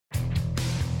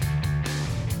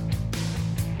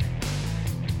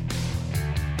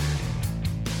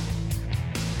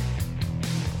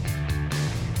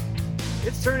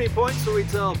It's Turning Points, where we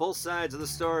tell both sides of the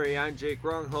story. I'm Jake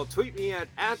Rongholt. Tweet me at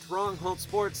Rongholt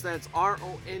Sports. That's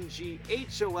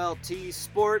RONGHOLT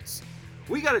Sports.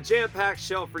 We got a jam-packed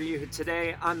show for you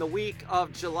today on the week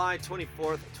of July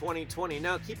 24th, 2020.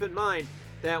 Now, keep in mind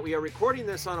that we are recording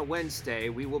this on a Wednesday.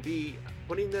 We will be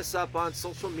putting this up on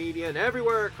social media and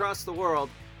everywhere across the world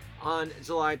on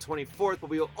July 24th, but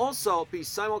we will also be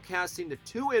simulcasting the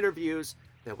two interviews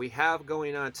that we have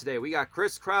going on today. We got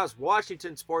Chris Kraus,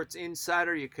 Washington Sports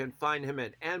Insider. You can find him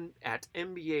at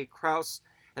NBA Kraus.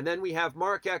 And then we have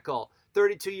Mark Eckel,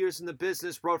 32 years in the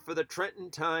business, wrote for the Trenton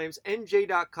Times,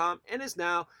 NJ.com, and is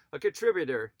now a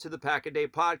contributor to the Pack-A-Day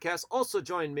podcast. Also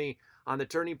joined me on the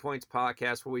Turning Points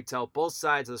podcast, where we tell both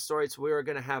sides of the story. So we are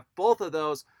going to have both of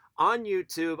those on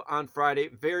YouTube on Friday.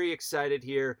 Very excited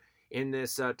here in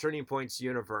this Turning Points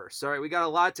universe. All right, we got a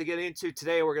lot to get into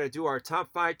today. We're going to do our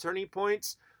top 5 turning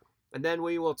points, and then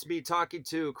we will be talking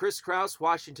to Chris Kraus,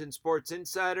 Washington Sports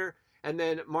Insider, and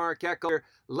then Mark Eckel.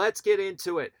 Let's get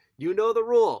into it. You know the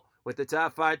rule with the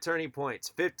top 5 turning points.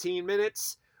 15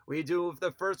 minutes. We do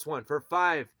the first one for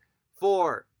 5,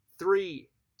 4, 3,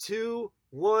 2,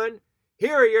 1.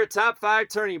 Here are your top 5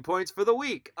 turning points for the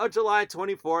week of July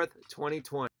 24th,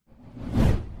 2020.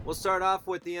 We'll start off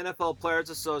with the NFL Players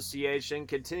Association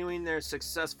continuing their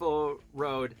successful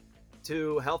road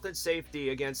to health and safety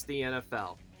against the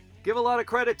NFL. Give a lot of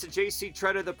credit to J.C.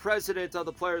 Tretter, the president of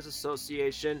the Players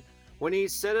Association, when he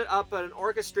set it up an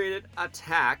orchestrated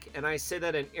attack, and I say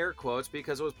that in air quotes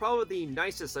because it was probably the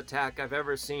nicest attack I've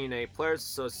ever seen a Players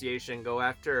Association go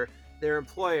after their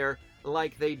employer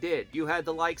like they did. You had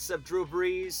the likes of Drew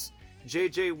Brees,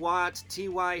 J.J. Watt,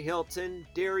 T.Y. Hilton,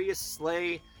 Darius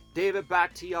Slay, David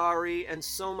Bakhtiari, and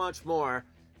so much more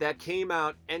that came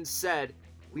out and said,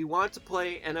 we want to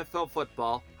play NFL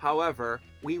football, however,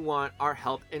 we want our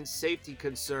health and safety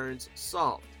concerns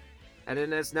solved. And it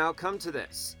has now come to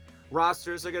this.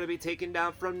 Rosters are going to be taken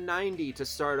down from 90 to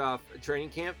start off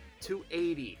training camp to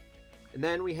 80. And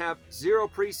then we have 0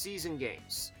 preseason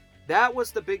games. That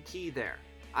was the big key there.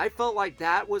 I felt like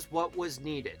that was what was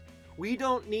needed. We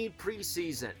don't need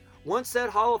preseason. Once that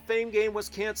Hall of Fame game was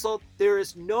canceled, there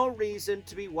is no reason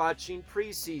to be watching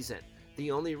preseason.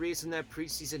 The only reason that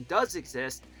preseason does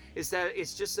exist is that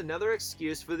it's just another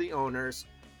excuse for the owners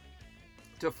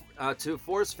to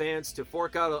force fans to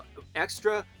fork out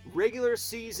extra regular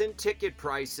season ticket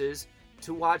prices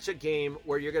to watch a game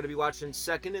where you're going to be watching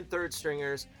second and third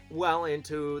stringers well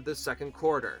into the second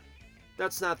quarter.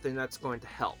 That's nothing that's going to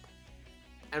help.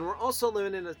 And we're also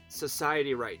living in a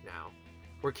society right now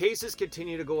where cases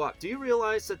continue to go up. Do you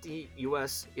realize that the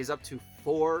U.S. is up to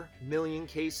 4 million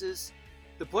cases?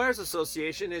 The Players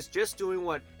Association is just doing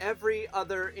what every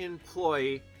other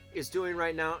employee is doing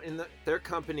right now in their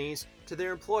companies to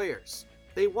their employers.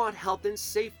 They want health and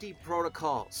safety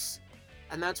protocols,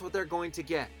 and that's what they're going to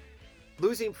get.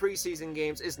 Losing preseason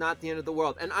games is not the end of the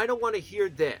world, and I don't want to hear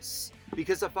this,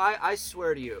 because if I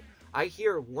swear to you, I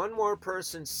hear one more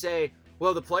person say,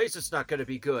 well, the play's just not going to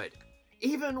be good.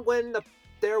 Even when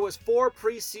there was 4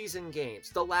 preseason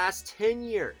games the last 10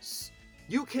 years.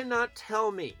 You cannot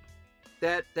tell me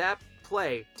that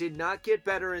play did not get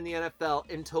better in the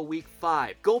NFL until week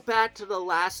 5. Go back to the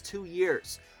last 2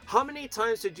 years. How many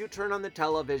times did you turn on the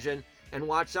television and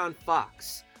watch on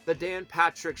Fox, the Dan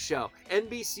Patrick Show,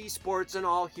 NBC Sports, and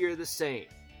all hear the same?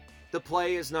 The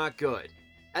play is not good.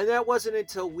 And that wasn't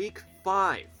until week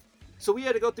 5. So we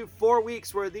had to go through 4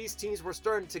 weeks where these teams were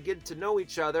starting to get to know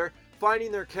each other,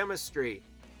 finding their chemistry.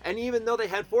 And even though they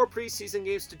had 4 preseason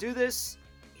games to do this,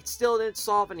 it still didn't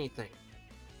solve anything.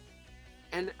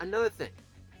 And another thing,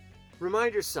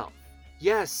 remind yourself,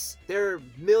 yes, they're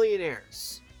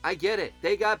millionaires. I get it.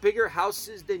 They got bigger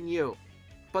houses than you,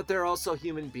 but they're also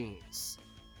human beings.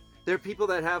 They're people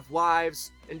that have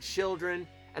wives and children,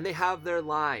 and they have their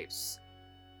lives.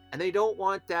 And they don't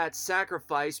want that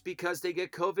sacrifice because they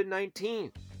get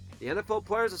COVID-19. The NFL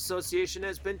Players Association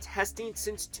has been testing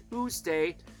since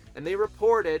Tuesday, and they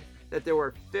reported that there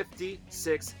were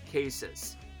 56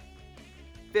 cases.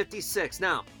 56.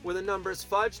 Now, were the numbers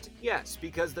fudged? Yes,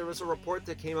 because there was a report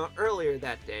that came out earlier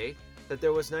that day that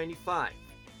there was 95.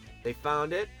 They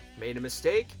found it, made a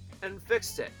mistake, and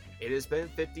fixed it. It has been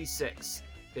 56.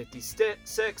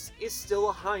 56 is still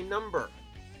a high number.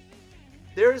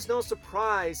 There is no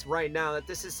surprise right now that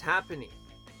this is happening.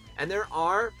 And there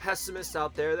are pessimists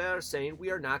out there that are saying we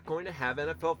are not going to have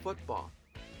NFL football.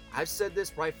 I've said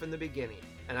this right from the beginning,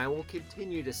 and I will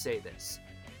continue to say this.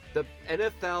 The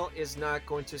NFL is not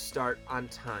going to start on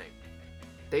time.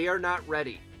 They are not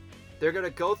ready. They're going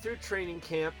to go through training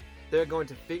camp. They're going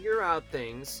to figure out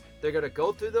things. They're going to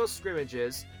go through those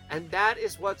scrimmages, and that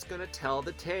is what's going to tell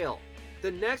the tale.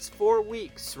 The next 4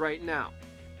 weeks right now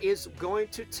is going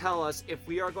to tell us if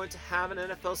we are going to have an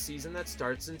NFL season that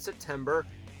starts in September,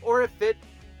 or if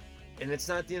and it's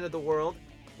not the end of the world,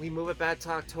 we move it back to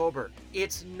October.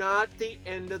 It's not the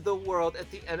end of the world if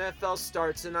the NFL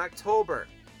starts in October,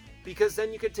 because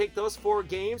then you could take those 4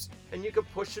 games and you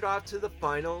could push it off to the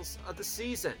finals of the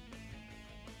season.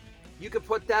 You could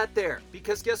put that there,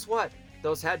 because guess what?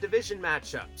 Those had division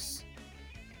matchups.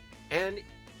 And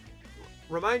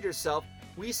remind yourself,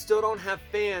 we still don't have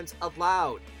fans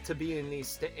allowed to be in these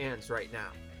stands right now.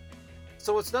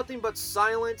 So it's nothing but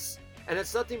silence, and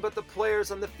it's nothing but the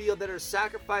players on the field that are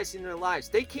sacrificing their lives.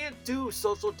 They can't do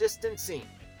social distancing.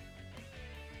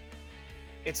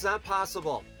 It's not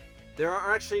possible. There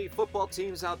are actually football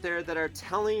teams out there that are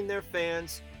telling their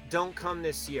fans, don't come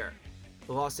this year.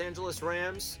 The Los Angeles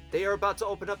Rams, they are about to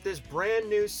open up this brand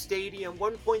new stadium,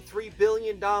 $1.3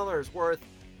 billion worth,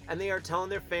 and they are telling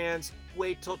their fans,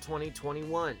 wait till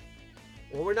 2021.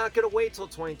 Well, we're not going to wait till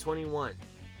 2021,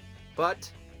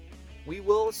 but we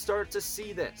will start to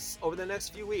see this over the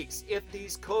next few weeks. If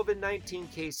these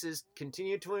COVID-19 cases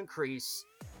continue to increase,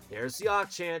 there's the off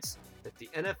chance that the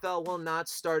NFL will not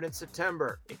start in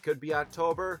September. It could be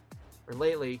October or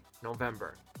lately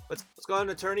November. Let's go on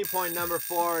to turning point number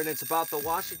 4, and it's about the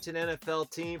Washington NFL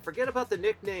team. Forget about the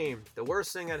nickname. The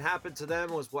worst thing that happened to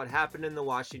them was what happened in the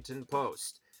Washington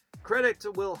Post. Credit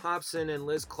to Will Hobson and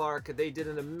Liz Clark. They did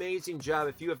an amazing job.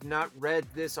 If you have not read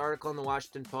this article in the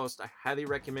Washington Post, I highly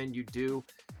recommend you do.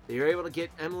 They were able to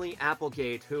get Emily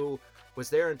Applegate, who was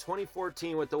there in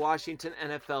 2014 with the Washington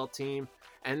NFL team,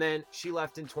 and then she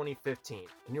left in 2015.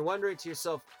 And you're wondering to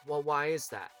yourself, well, why is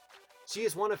that? She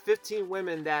is one of 15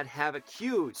 women that have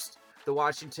accused the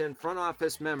Washington front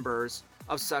office members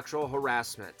of sexual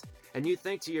harassment. And you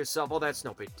think to yourself, oh, that's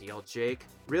no big deal, Jake.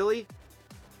 Really?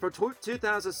 From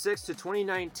 2006 to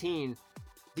 2019,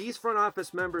 these front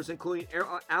office members, including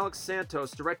Alex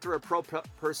Santos, director of pro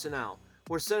personnel,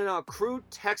 were sending out crude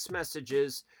text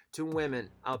messages to women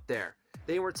out there.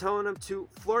 They were telling them to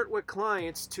flirt with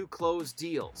clients to close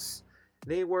deals.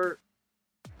 They were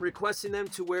requesting them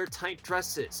to wear tight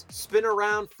dresses, spin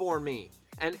around for me,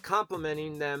 and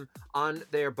complimenting them on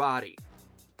their body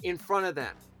in front of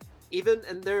them.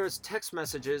 And there's text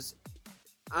messages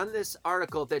on this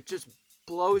article that just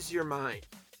blows your mind.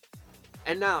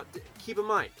 And now, keep in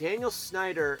mind, Daniel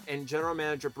Snyder and general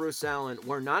manager Bruce Allen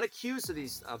were not accused of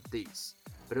these,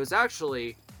 but it was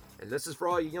actually, and this is for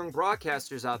all you young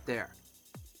broadcasters out there,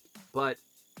 but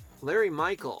Larry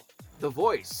Michael, the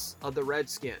voice of the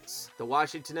Redskins, the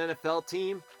Washington NFL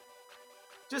team,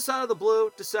 just out of the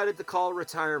blue, decided to call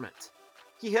retirement.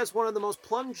 He has one of the most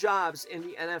plum jobs in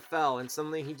the NFL, and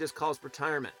something he just calls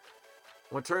retirement.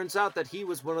 Well, it turns out that he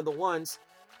was one of the ones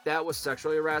that was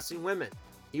sexually harassing women.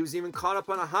 He was even caught up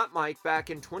on a hot mic back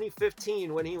in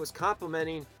 2015 when he was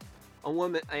complimenting a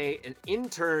woman, an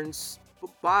intern's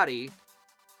body,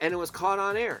 and it was caught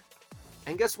on air.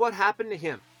 And guess what happened to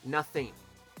him? Nothing.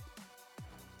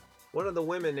 One of the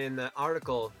women in the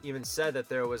article even said that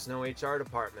there was no HR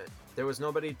department. There was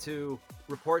nobody to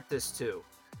report this to.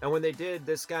 And when they did,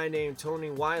 this guy named Tony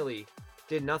Wiley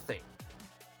did nothing.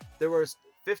 There were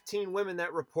 15 women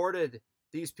that reported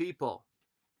these people.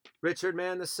 Richard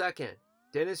Mann II,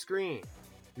 Dennis Green,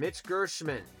 Mitch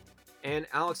Gershman, and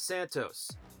Alex Santos,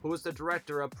 who was the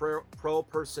director of pro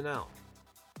personnel.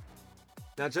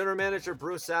 Now, general manager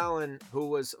Bruce Allen, who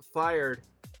was fired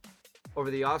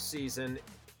over the offseason,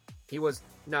 he was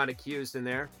not accused in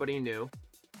there, but he knew.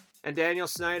 And Daniel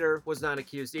Snyder was not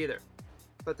accused either.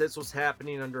 But this was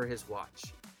happening under his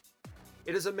watch.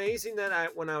 It is amazing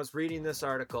that when I was reading this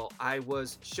article, I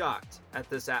was shocked at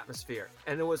this atmosphere.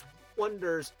 And it was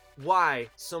wonders why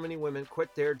so many women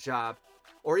quit their job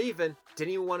or even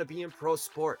didn't even want to be in pro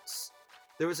sports.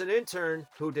 There was an intern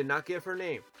who did not give her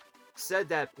name, said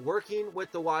that working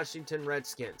with the Washington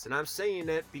Redskins, and I'm saying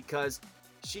it because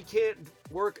she can't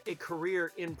work a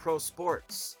career in pro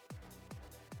sports.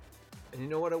 And you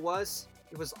know what it was?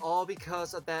 It was all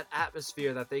because of that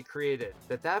atmosphere that they created,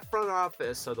 that front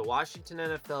office of the Washington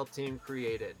NFL team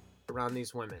created around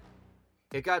these women.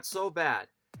 It got so bad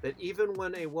that even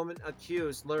when a woman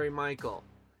accused Larry Michael,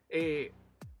 a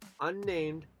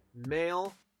unnamed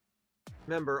male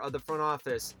member of the front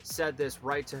office said this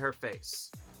right to her face.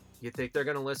 You think they're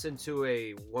going to listen to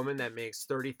a woman that makes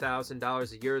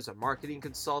 $30,000 a year as a marketing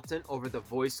consultant over the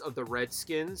voice of the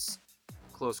Redskins?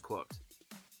 Close quote.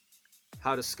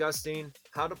 How disgusting,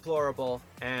 how deplorable,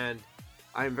 and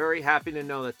I'm very happy to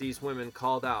know that these women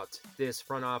called out this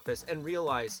front office and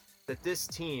realized that this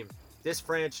team, this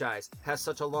franchise, has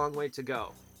such a long way to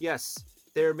go. Yes,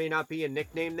 there may not be a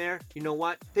nickname there. You know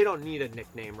what? They don't need a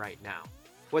nickname right now.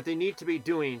 What they need to be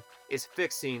doing is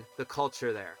fixing the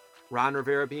culture there. Ron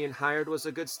Rivera being hired was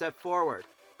a good step forward.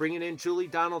 Bringing in Julie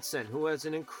Donaldson, who has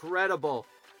an incredible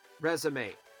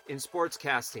resume in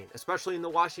sportscasting, especially in the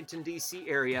Washington, D.C.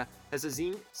 area, as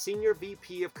a senior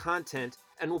VP of content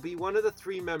and will be one of the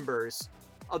 3 members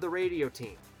of the radio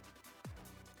team.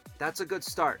 That's a good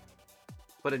start.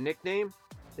 But a nickname?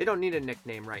 They don't need a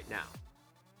nickname right now.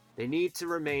 They need to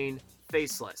remain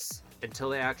faceless until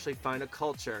they actually find a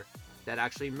culture that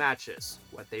actually matches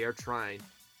what they are trying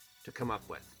to come up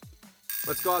with.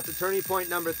 Let's go out to turning point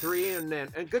number 3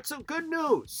 and get some good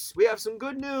news. We have some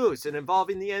good news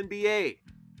involving the NBA.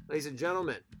 Ladies and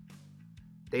gentlemen,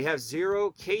 they have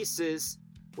 0 cases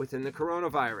within the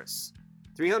coronavirus.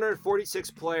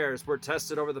 346 players were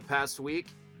tested over the past week.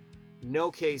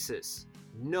 No cases,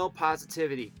 no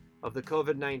positivity of the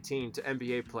COVID-19 to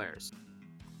NBA players.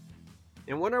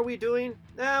 And what are we doing?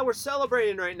 We're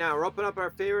celebrating right now. We're opening up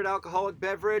our favorite alcoholic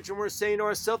beverage and we're saying to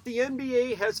ourselves, the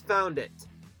NBA has found it.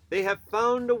 They have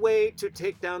found a way to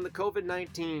take down the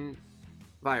COVID-19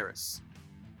 virus.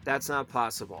 That's not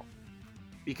possible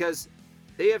because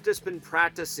they have just been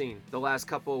practicing the last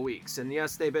couple of weeks. And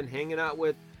yes, they've been hanging out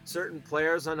with certain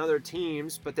players on other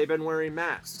teams, but they've been wearing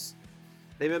masks.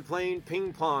 They've been playing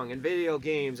ping pong and video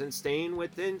games and staying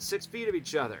within 6 feet of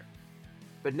each other.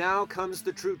 But now comes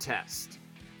the true test.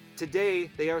 Today,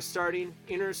 they are starting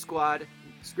inter-squad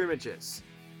scrimmages.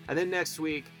 And then next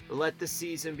week, let the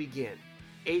season begin.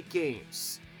 8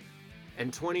 games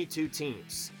and 22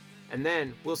 teams. And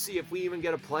then we'll see if we even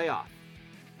get a playoff.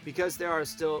 Because there are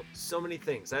still so many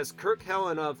things. As Kirk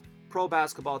Helen of Pro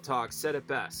Basketball Talk said it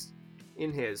best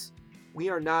in his, we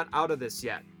are not out of this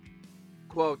yet.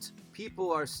 Quote,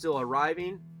 people are still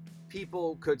arriving.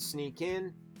 People could sneak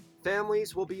in.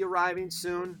 Families will be arriving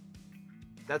soon.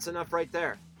 That's enough right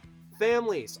there.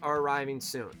 Families are arriving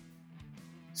soon.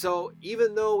 So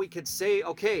even though we could say,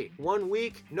 okay, 1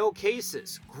 week, no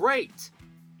cases, great.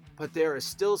 But there is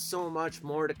still so much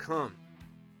more to come.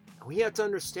 We have to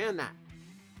understand that.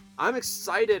 I'm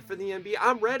excited for the NBA.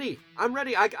 I'm ready. I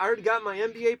already got my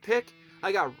NBA pick.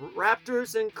 I got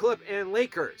Raptors and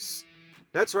Lakers.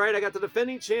 That's right. I got the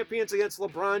defending champions against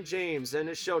LeBron James and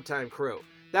his Showtime crew.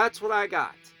 That's what I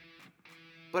got.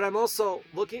 But I'm also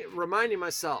reminding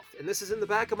myself, and this is in the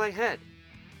back of my head,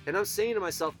 and I'm saying to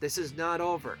myself, this is not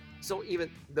over. So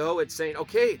even though it's saying,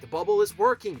 okay, the bubble is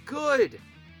working, good.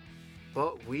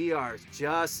 But we are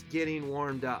just getting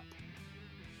warmed up.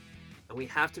 And we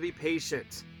have to be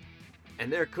patient.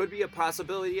 And there could be a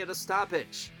possibility at a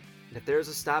stoppage. And if there's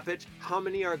a stoppage, how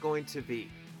many are going to be?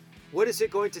 What is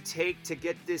it going to take to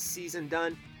get this season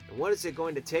done? And what is it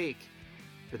going to take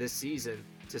for this season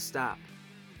to stop?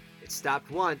 It stopped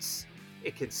once,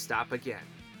 it can stop again.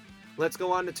 Let's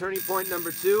go on to turning point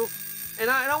number 2. And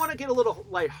I want to get a little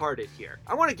lighthearted here.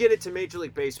 I want to get into Major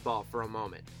League Baseball for a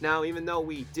moment. Now, even though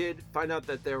we did find out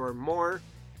that there were more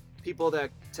people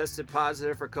that tested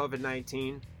positive for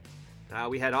COVID-19,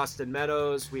 we had Austin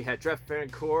Meadows, we had Jeff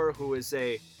Vancour, who is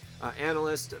a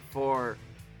analyst for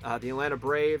the Atlanta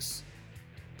Braves.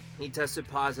 He tested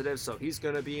positive, so he's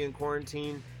going to be in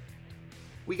quarantine.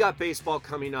 We got baseball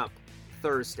coming up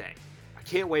Thursday. I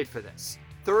can't wait for this.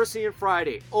 Thursday and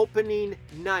Friday, opening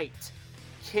night.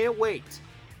 Can't wait.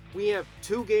 We have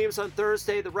 2 games on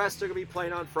Thursday. The rest are going to be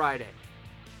playing on Friday.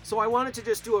 So I wanted to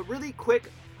just do a really quick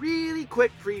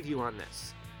preview on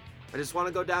this. I just want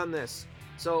to go down this.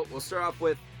 So we'll start off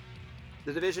with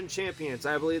the division champions.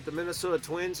 I believe the Minnesota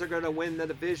Twins are going to win the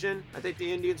division. I think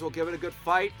the Indians will give it a good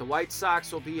fight. The White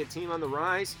Sox will be a team on the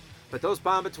rise. But those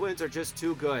Bomba Twins are just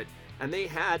too good. And they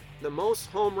had the most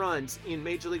home runs in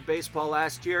Major League Baseball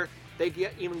last year. They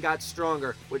even got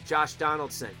stronger with Josh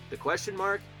Donaldson. The question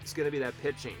mark is going to be that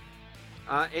pitching.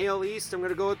 AL East, I'm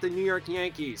going to go with the New York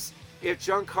Yankees. If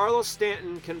Giancarlo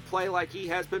Stanton can play like he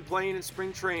has been playing in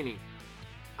spring training,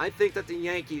 I think that the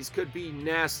Yankees could be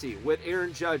nasty with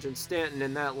Aaron Judge and Stanton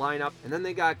in that lineup. And then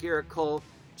they got Garrett Cole,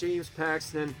 James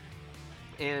Paxton,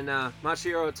 and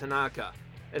Masahiro Tanaka.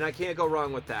 And I can't go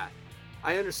wrong with that.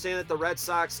 I understand that the Red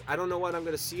Sox, I don't know what I'm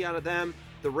going to see out of them.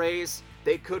 The Rays,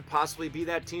 they could possibly be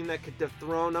that team that could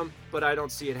dethrone them, but I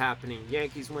don't see it happening.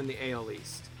 Yankees win the AL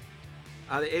East.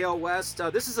 The AL West,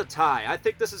 this is a tie. I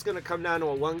think this is going to come down to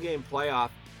a 1-game playoff,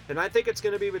 and I think it's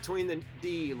going to be between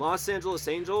the Los Angeles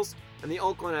Angels and the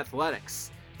Oakland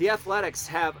Athletics. The Athletics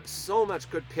have so much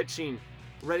good pitching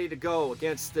ready to go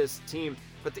against this team,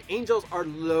 but the Angels are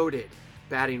loaded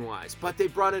batting-wise. But they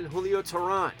brought in Julio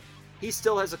Teheran. He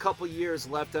still has a couple years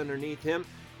left underneath him.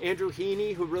 Andrew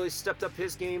Heaney, who really stepped up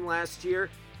his game last year.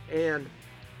 And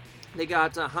they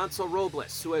got Hansel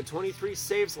Robles, who had 23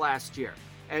 saves last year.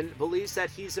 and believes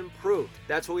that he's improved.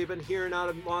 That's what we've been hearing out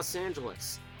of Los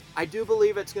Angeles. I do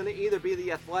believe it's going to either be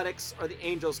the Athletics or the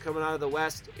Angels coming out of the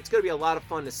West. It's going to be a lot of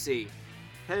fun to see.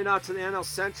 Heading out to the NL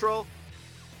Central,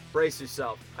 brace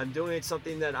yourself. I'm doing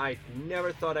something that I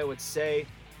never thought I would say,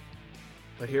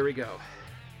 but here we go.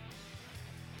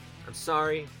 I'm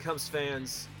sorry, Cubs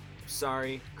fans. I'm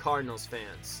sorry, Cardinals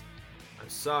fans. I'm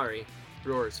sorry,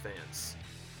 Brewers fans.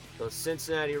 Those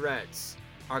Cincinnati Reds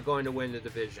are going to win the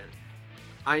division.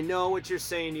 I know what you're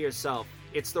saying to yourself.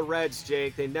 It's the Reds,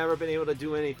 Jake. They've never been able to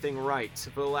do anything right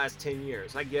for the last 10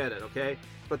 years. I get it, okay?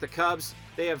 But the Cubs,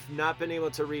 they have not been able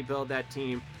to rebuild that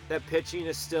team. That pitching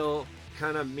is still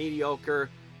kind of mediocre.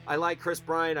 I like Chris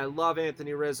Bryant. I love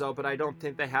Anthony Rizzo, but I don't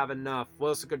think they have enough.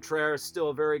 Wilson Contreras is still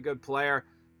a very good player,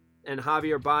 and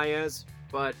Javier Baez.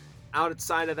 But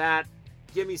outside of that,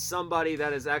 give me somebody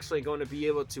that is actually going to be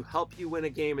able to help you win a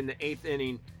game in the 8th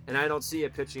inning, and I don't see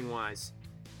it pitching-wise.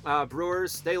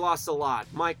 Brewers, they lost a lot.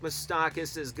 Mike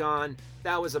Moustakas is gone.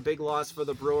 That was a big loss for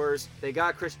the Brewers. They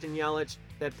got Christian Yelich.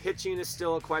 That pitching is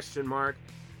still a question mark.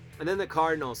 And then the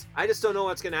Cardinals. I just don't know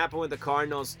what's going to happen with the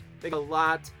Cardinals. They got a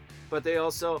lot, but they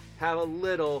also have a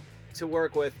little to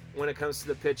work with when it comes to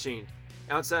the pitching.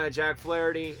 Outside of Jack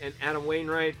Flaherty and Adam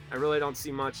Wainwright, I really don't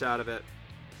see much out of it.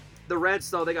 The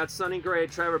Reds, though, they got Sonny Gray,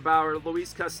 Trevor Bauer,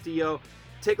 Luis Castillo.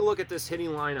 Take a look at this hitting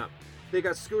lineup. They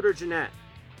got Scooter Gennett,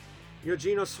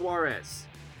 Eugenio Suarez,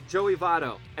 Joey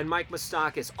Votto, and Mike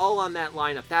Moustakas all on that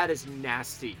lineup. That is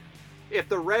nasty. If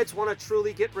the Reds want to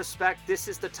truly get respect, this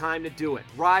is the time to do it.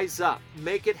 Rise up.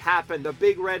 Make it happen. The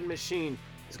big red machine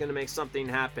is going to make something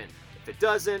happen. If it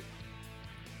doesn't,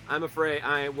 I'm afraid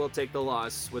I will take the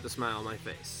loss with a smile on my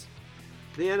face.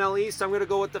 The NL East, I'm going to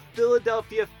go with the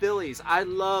Philadelphia Phillies. I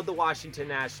love the Washington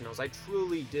Nationals. I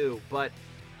truly do. But,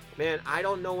 man, I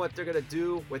don't know what they're going to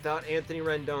do without Anthony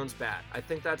Rendon's bat. I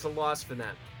think that's a loss for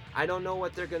them. I don't know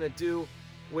what they're going to do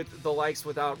with the likes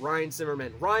without Ryan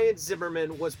Zimmerman. Ryan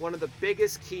Zimmerman was one of the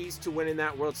biggest keys to winning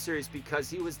that World Series because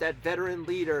he was that veteran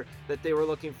leader that they were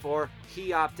looking for.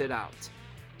 He opted out.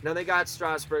 Now they got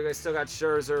Strasburg, they still got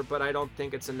Scherzer, but I don't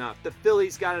think it's enough. The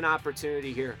Phillies got an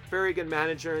opportunity here. Very good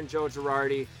manager in Joe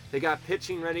Girardi. They got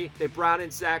pitching ready. They brought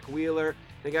in Zach Wheeler.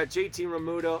 They got JT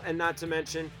Realmuto, and not to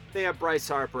mention, they have Bryce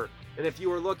Harper. And if you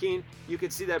were looking, you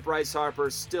could see that Bryce Harper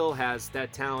still has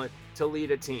that talent to lead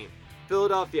a team.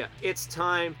 Philadelphia, it's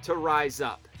time to rise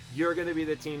up. You're going to be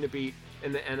the team to beat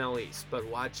in the NL East. But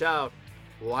watch out.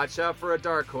 Watch out for a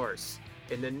dark horse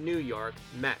in the New York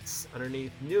Mets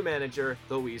underneath new manager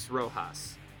Luis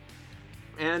Rojas.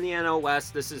 And the NL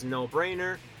West, this is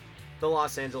no-brainer. The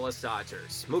Los Angeles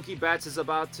Dodgers. Mookie Betts is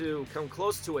about to come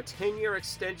close to a 10-year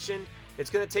extension. It's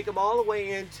going to take him all the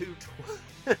way into...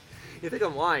 you think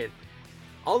I'm lying.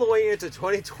 All the way into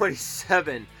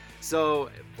 2027. So,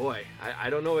 boy, I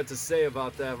don't know what to say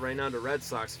about that right now to Red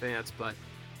Sox fans, but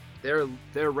they're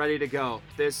ready to go.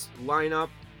 This lineup,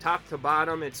 top to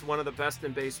bottom, it's one of the best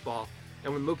in baseball.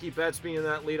 And with Mookie Betts being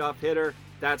that leadoff hitter,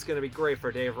 that's going to be great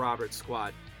for Dave Roberts'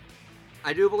 squad.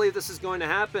 I do believe this is going to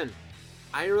happen.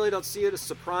 I really don't see it as a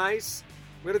surprise.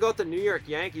 We're going to go with the New York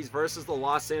Yankees versus the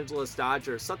Los Angeles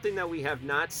Dodgers, something that we have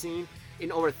not seen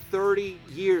in over 30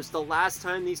 years. The last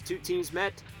time these two teams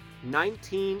met,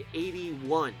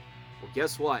 1981. Well,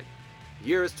 guess what? The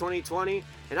year is 2020,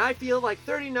 and I feel like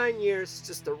 39 years is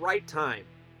just the right time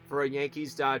for a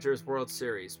Yankees-Dodgers World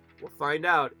Series. We'll find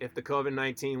out if the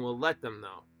COVID-19 will let them,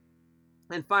 though.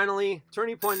 And finally,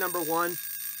 turning point number one,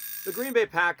 the Green Bay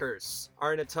Packers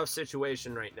are in a tough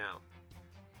situation right now.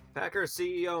 Packers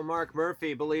CEO Mark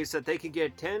Murphy believes that they could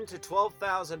get 10 to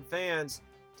 12,000 fans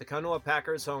to come to a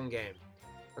Packers home game.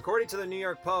 According to the New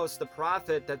York Post, the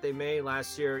profit that they made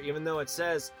last year, even though it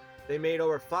says they made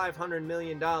over $500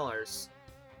 million,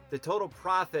 the total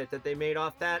profit that they made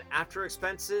off that after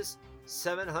expenses,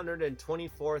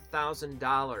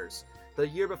 $724,000. The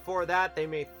year before that, they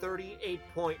made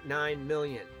 $38.9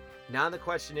 million. Now the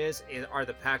question is, are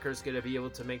the Packers going to be able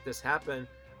to make this happen?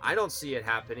 I don't see it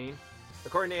happening.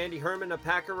 According to Andy Herman of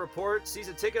Packer Report,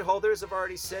 season ticket holders have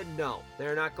already said no.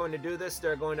 They're not going to do this.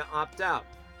 They're going to opt out.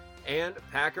 And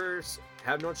Packers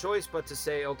have no choice but to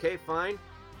say, okay, fine.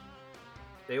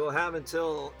 They will have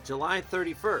until July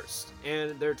 31st.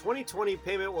 And their 2020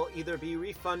 payment will either be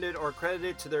refunded or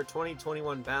credited to their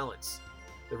 2021 balance.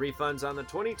 The refunds on the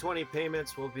 2020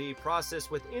 payments will be processed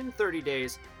within 30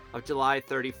 days of July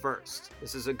 31st.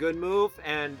 This is a good move,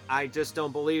 and I just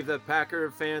don't believe that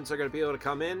Packer fans are going to be able to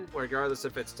come in, regardless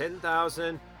if it's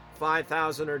 10,000,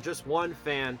 5,000, or just one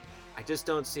fan. I just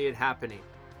don't see it happening.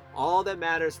 All that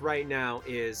matters right now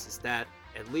is that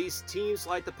at least teams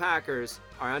like the Packers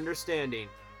are understanding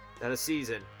that a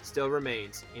season still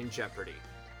remains in jeopardy.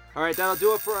 All right, that'll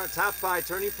do it for our top 5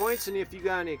 turning points. And if you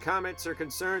got any comments or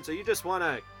concerns, or you just want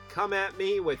to come at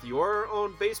me with your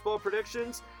own baseball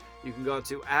predictions, you can go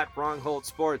to @Brongholt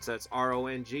Sports. That's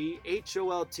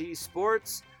RONGHOLT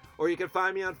Sports. Or you can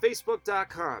find me on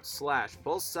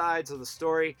Facebook.com/both sides of the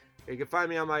story. Or you can find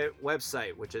me on my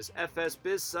website, which is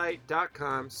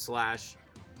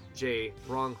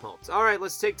fsbizsite.com/JBrongholt. All right,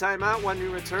 let's take time out. When we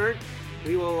return,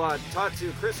 we will talk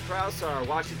to Chris Krause, our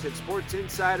Washington Sports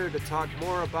Insider, to talk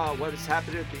more about what is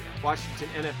happening at the Washington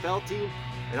NFL team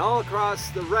and all across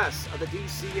the rest of the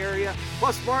D.C. area.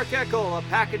 Plus, Mark Eckel of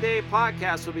Pack-A-Day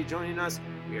Podcast will be joining us.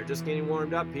 We are just getting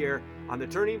warmed up here on the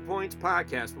Turning Points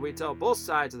Podcast, where we tell both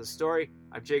sides of the story.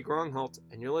 I'm Jay Grongholt,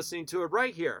 and you're listening to it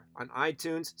right here on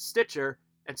iTunes, Stitcher,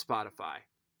 and Spotify.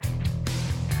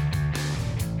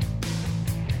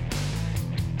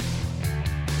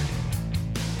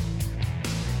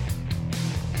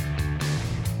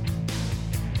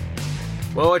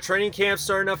 Well, a training camp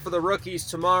starting up for the rookies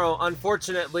tomorrow.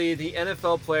 Unfortunately, the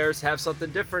NFL players have something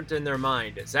different in their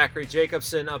mind. Zachary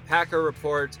Jacobson of Packer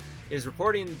Report is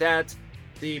reporting that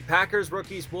the Packers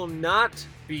rookies will not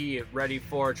be ready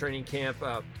for training camp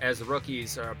as the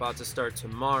rookies are about to start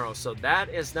tomorrow. So that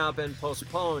has now been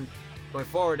postponed going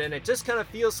forward. And it just kind of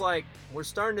feels like we're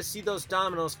starting to see those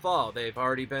dominoes fall. They've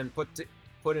already been put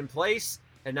in place,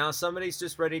 and now somebody's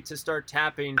just ready to start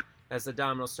tapping as the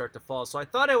dominoes start to fall. So I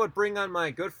thought I would bring on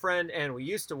my good friend, and we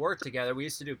used to work together. We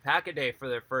used to do Pack-A-Day for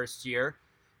their first year.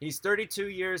 He's 32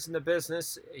 years in the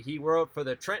business. He wrote for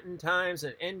the Trenton Times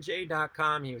and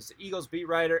NJ.com. He was the Eagles beat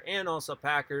writer and also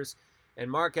Packers.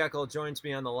 And Mark Eckel joins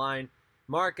me on the line.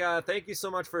 Mark, thank you so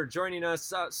much for joining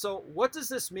us. So what does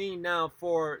this mean now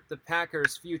for the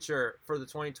Packers' future for the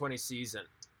 2020 season?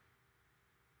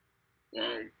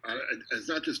 Well, it's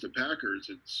not just the Packers.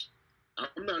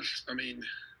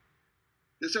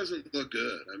 This doesn't look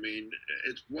good. I mean,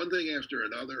 it's one thing after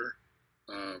another.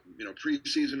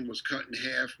 Preseason was cut in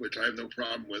half, which I have no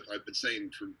problem with. I've been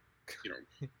saying for,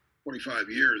 25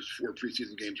 years, 4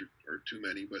 preseason games are too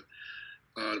many. But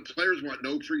the players want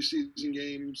no preseason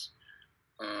games.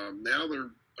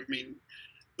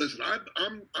 Listen,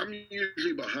 I'm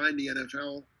usually behind the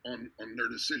NFL on their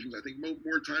decisions. I think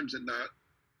more times than not,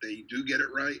 they do get it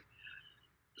right.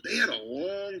 But they had a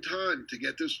long time to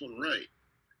get this one right.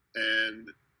 And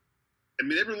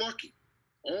they were lucky.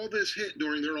 All this hit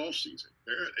during their off season.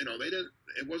 They didn't.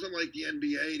 It wasn't like the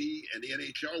NBA and the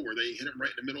NHL where they hit them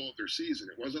right in the middle of their season.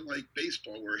 It wasn't like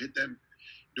baseball where it hit them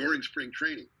during spring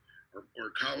training, or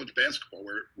college basketball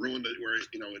where it ruined it, where it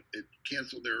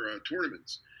canceled their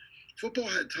tournaments. Football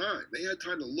had time. They had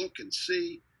time to look and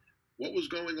see what was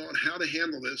going on, how to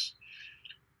handle this.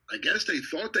 I guess they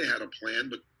thought they had a plan,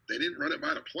 but they didn't run it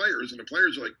by the players, and the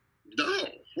players are like, no,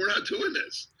 we're not doing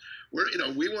this.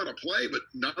 We want to play, but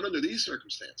not under these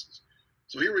circumstances.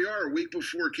 So here we are, a week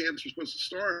before camps are supposed to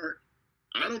start.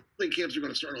 I don't think camps are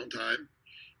going to start on time.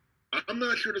 I'm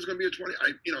not sure there's going to be a 20.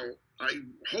 I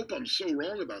hope I'm so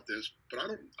wrong about this, but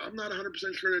I'm not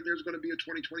 100% sure that there's going to be a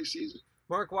 2020 season.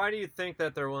 Mark, why do you think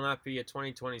that there will not be a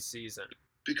 2020 season?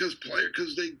 Because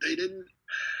they didn't.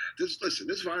 This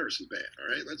virus is bad. All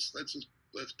right, let's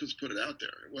just put it out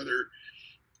there. Whether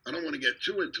I don't want to get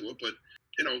too into it, but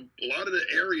a lot of the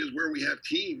areas where we have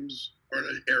teams are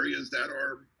the areas that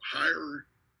are higher.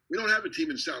 We don't have a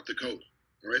team in South Dakota,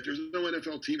 all right? There's no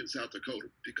NFL team in South Dakota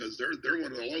because they're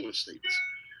one of the lowest states.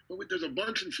 But there's a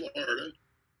bunch in Florida.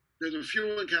 There's a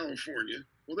few in California.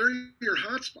 Well, they're your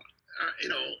hotspot.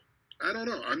 I don't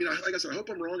know. Like I said, I hope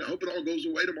I'm wrong. I hope it all goes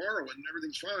away tomorrow and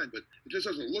everything's fine. But it just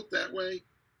doesn't look that way.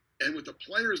 And with the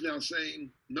players now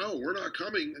saying, no, we're not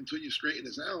coming until you straighten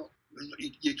this out,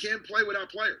 you can't play without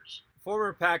players.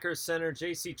 Former Packers center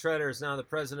J.C. Tretter is now the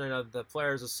president of the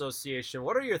Players Association.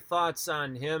 What are your thoughts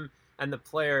on him and the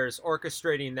players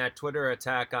orchestrating that Twitter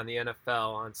attack on the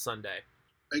NFL on Sunday?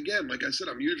 Again, like I said,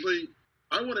 I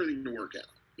want everything to work out.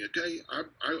 Okay, I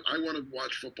want to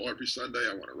watch football every Sunday.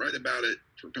 I want to write about it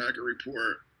for Packer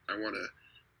Report. I want to,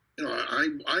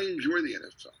 I enjoy the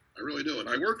NFL. I really do, and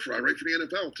I write for the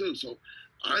NFL too. So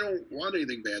I don't want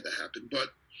anything bad to happen.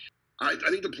 But I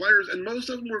think the players, and most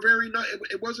of them were very nice.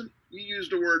 It wasn't. You used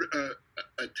the word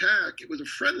attack. It was a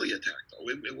friendly attack, though.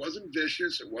 It wasn't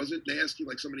vicious. It wasn't nasty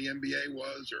like some of the NBA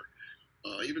was, or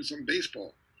even some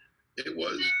baseball. It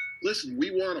was, listen,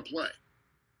 we want to play.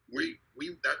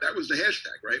 That was the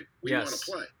hashtag, right? We want to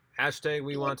play. Hashtag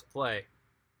we want to play.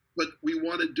 But we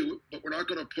want to do it, but we're not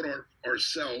going to put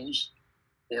ourselves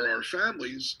or our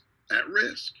families at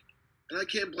risk. And I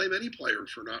can't blame any player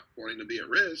for not wanting to be at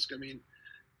risk.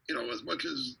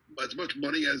 As much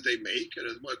money as they make and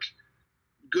as much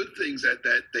good things that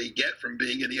they get from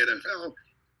being in the NFL,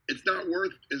 it's not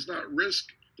risk.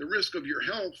 The risk of your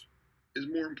health is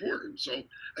more important. So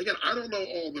again, I don't know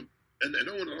all the, and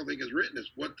no one I don't think has written is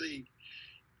what the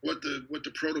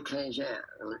protocols are,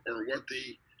 or what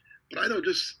the, but I know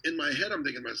just in my head I'm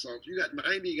thinking to myself, you got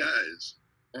 90 guys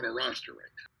on a roster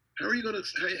right now. How are you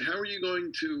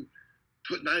going to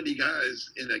put 90 guys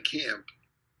in a camp?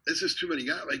 It's just too many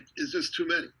guys. Like, it's just too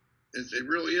many. It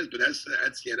really is. But that's the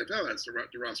NFL. That's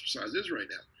the roster size is right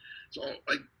now. So,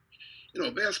 like,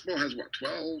 basketball has what,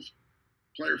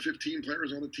 15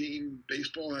 players on the team.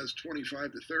 Baseball has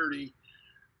 25 to 30.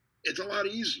 It's a lot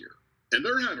easier, and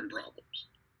they're having problems.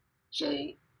 So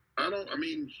I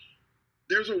mean,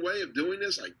 there's a way of doing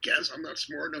this. I guess I'm not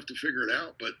smart enough to figure it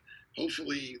out, but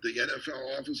hopefully the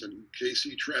NFL office and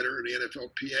J.C. Treader and the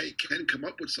NFLPA can come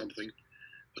up with something.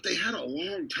 But they had a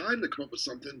long time to come up with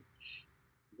something.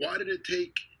 Why did it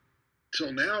take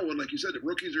till now when, like you said, the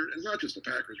rookies are, it's not just the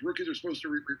Packers, rookies are supposed to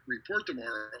report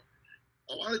tomorrow.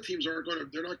 A lot of teams aren't going to,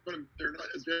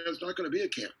 there's not going to be a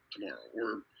camp tomorrow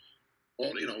or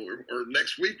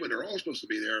next week when they're all supposed to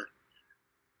be there,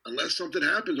 unless something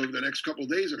happens over the next couple of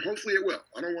days, and hopefully it will.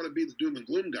 I don't want to be the doom and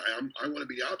gloom guy. I want to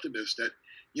be optimist that,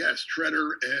 yes,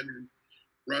 Treader and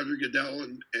Roger Goodell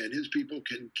and his people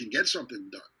can get something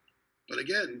done. But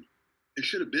again, it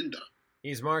should have been done.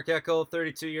 He's Mark Eckel,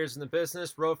 32 years in the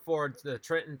business, wrote for the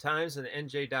Trenton Times and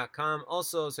NJ.com.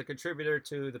 Also is a contributor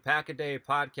to the Pack-A-Day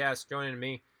podcast, joining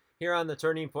me here on the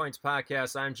Turning Points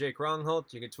podcast. I'm Jake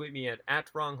Rongholt. You can tweet me at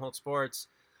 @RongholtSports.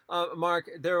 Mark,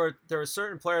 there were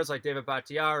certain players like David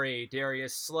Bakhtiari,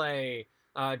 Darius Slay,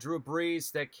 Drew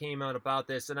Brees that came out about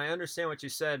this, and I understand what you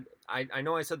said. I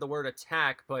know I said the word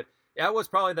attack, but that was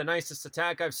probably the nicest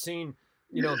attack I've seen,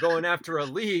 going after a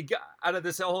league out of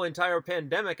this whole entire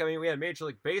pandemic. I mean, we had Major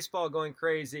League Baseball going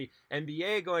crazy,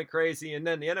 NBA going crazy, and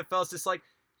then the NFL's just like,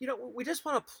 we just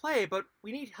want to play, but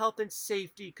we need health and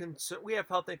safety we have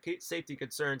health and safety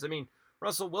concerns. I mean,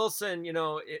 Russell Wilson,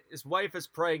 his wife is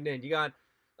pregnant. You got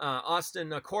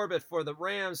Austin Corbett for the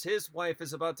Rams. His wife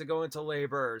is about to go into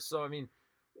labor. So, I mean,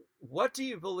 what do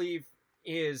you believe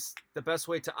is the best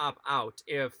way to opt out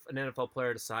if an NFL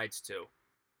player decides to?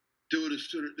 Do it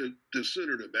the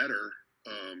sooner the better.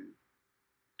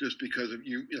 Just because of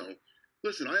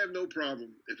listen, I have no problem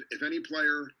if any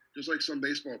player, just like some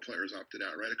baseball players opted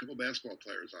out, right? A couple basketball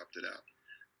players opted out.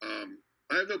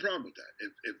 I have no problem with that.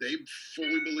 If they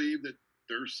fully believe that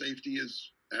their safety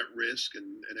is at risk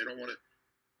and they don't want to,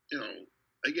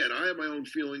 again, I have my own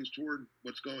feelings toward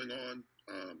what's going on.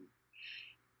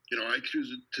 I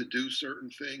choose to do certain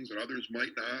things that others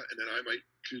might not, and then I might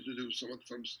choose to do some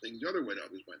things the other way that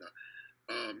others might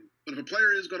not. But if a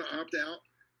player is going to opt out,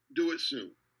 do it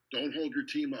soon. Don't hold your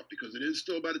team up, because it is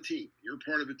still about a team. You're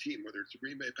part of a team, whether it's the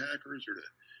Green Bay Packers or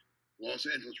the Los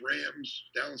Angeles Rams,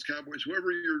 Dallas Cowboys,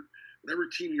 whatever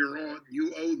team you're on,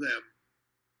 you owe them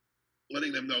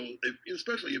letting them know,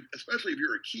 especially if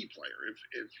you're a key player.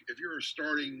 If you're a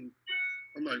starting,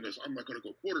 I'm not going to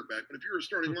go quarterback, but if you're a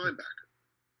starting linebacker,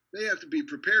 they have to be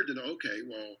prepared to know, okay,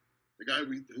 well, the guy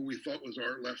who we thought was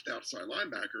our left outside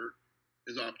linebacker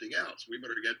is opting out, so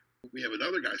we have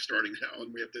another guy starting now,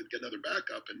 and we have to get another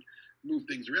backup and move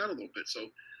things around a little bit. So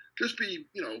just be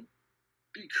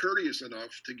courteous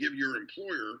enough to give your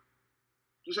employer,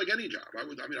 just like any job. I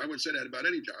would say that about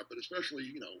any job, but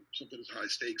especially, something as high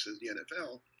stakes as the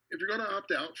NFL. If you're going to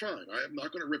opt out, fine. I am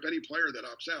not going to rip any player that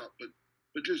opts out, but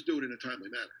just do it in a timely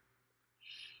manner.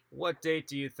 What date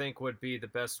do you think would be the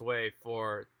best way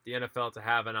for the NFL to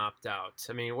have an opt-out?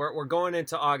 I mean, we're going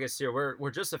into August here. We're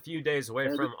just a few days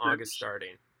away from August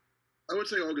starting. I would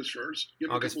say August 1st.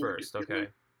 August 1st, okay.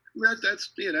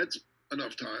 That's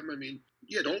enough time. I mean,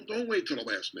 don't wait till the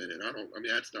last minute.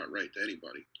 That's not right to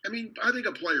anybody. I mean, I think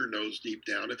a player knows deep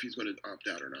down if he's going to opt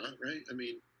out or not, right? I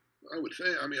mean, I would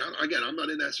say. I mean, again, I'm not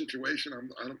in that situation.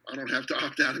 I don't have to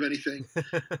opt out of anything.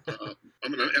 And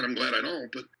I'm glad I don't.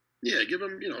 But yeah, give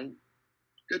him.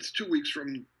 It's 2 weeks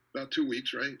from about 2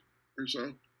 weeks, right, or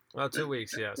so. Well, 2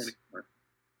 weeks, yes.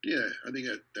 Yeah, I think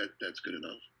that's good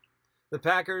enough. The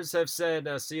Packers have said,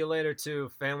 "See you later" to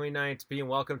family night, being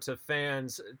welcome to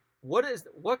fans. What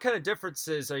kind of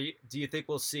differences do you think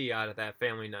we'll see out of that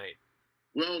family night?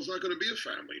 Well, it's not going to be a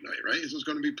family night, right? It's just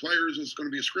going to be players. It's going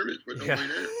to be a scrimmage, but nobody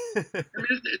there. I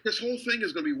mean, this whole thing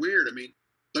is going to be weird. I mean,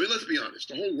 let's be honest.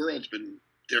 The whole world's been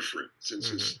different since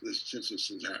this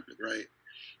has happened, right?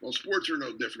 Well, sports are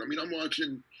no different. I mean, I'm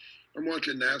watching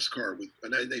NASCAR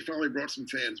and they finally brought some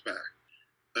fans back.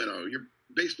 Your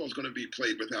baseball's going to be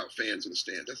played without fans in the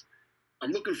stands.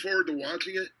 I'm looking forward to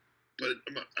watching it, but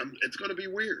it's going to be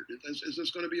weird. It's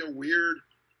just going to be a weird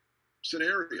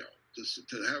scenario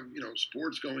to have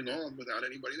sports going on without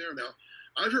anybody there. Now,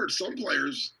 I've heard some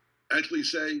players actually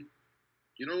say,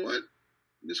 you know what,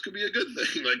 this could be a good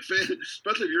thing. Like,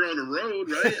 especially if you're on the road,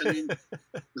 right? I mean,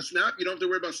 the snap, you don't have to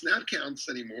worry about snap counts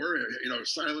anymore.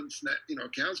 Silent snap,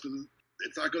 counts, because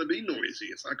it's not going to be noisy.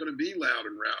 It's not going to be loud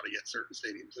and rowdy at certain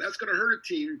stadiums. And that's going to hurt a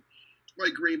team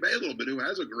like Green Bay a little bit, who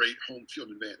has a great home field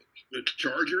advantage. The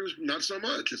Chargers, not so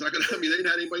much. It's not going to. I mean, they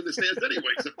didn't have anybody in the stands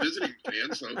anyway, except visiting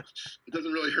fans, so it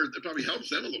doesn't really hurt. It probably helps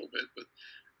them a little bit, but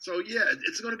so yeah,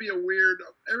 it's going to be a weird.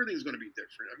 Everything's going to be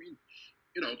different. I mean,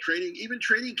 even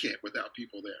training camp without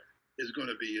people there is going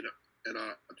to be an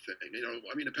odd thing.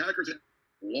 I mean, the Packers have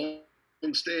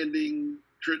long-standing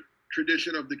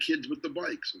tradition of the kids with the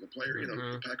bikes and the player,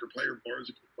 the Packer player bars,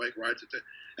 bike rides.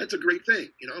 That's a great thing,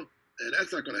 and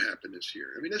that's not going to happen this year.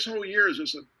 I mean, this whole year is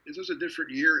just a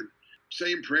different year, and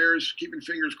saying prayers, keeping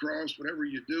fingers crossed, whatever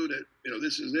you do, that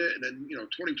this is it, and then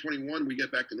 2021 we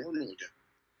get back to normal again.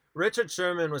 Richard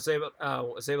Sherman was able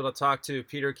to talk to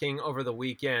Peter King over the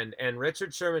weekend, and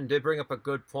Richard Sherman did bring up a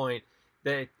good point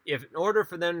that in order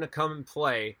for them to come and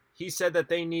play, he said that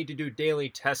they need to do daily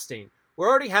testing. We're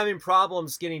already having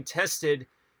problems getting tested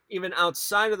even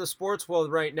outside of the sports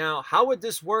world right now. How would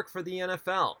this work for the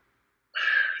NFL?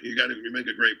 You make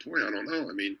a great point. I don't know.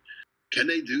 I mean, can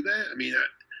they do that? I mean,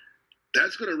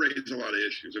 that's going to raise a lot of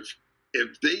issues.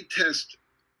 If they test,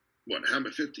 how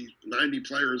many 50, 90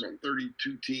 players on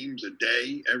 32 teams a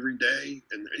day, every day,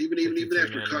 and even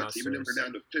after cuts, even if they're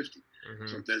down to 50. Mm-hmm.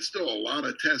 So that's still a lot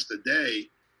of tests a day,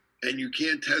 and you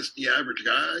can't test the average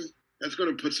guy. That's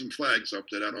going to put some flags up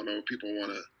that I don't know if people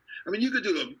want to. I mean, you could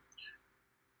do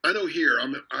I know here,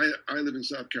 I live in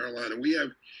South Carolina.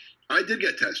 I did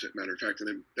get tested, matter of fact, and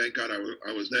then thank God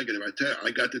I was negative.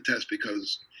 I got the test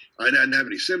because I didn't have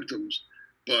any symptoms,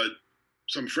 but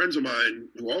some friends of mine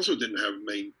who also didn't have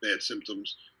many bad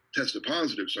symptoms tested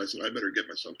positive, so I said I better get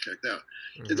myself checked out.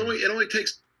 Mm-hmm. It only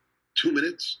takes 2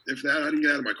 minutes, if that. I didn't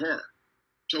get out of my car,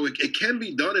 so it can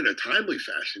be done in a timely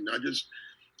fashion.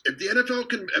 If the NFL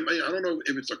can, I don't know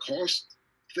if it's a cost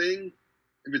thing.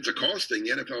 If it's a cost thing,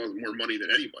 the NFL has more money than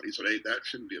anybody, so that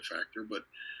shouldn't be a factor. But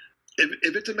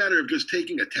if it's a matter of just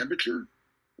taking a temperature,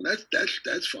 well,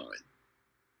 that's fine.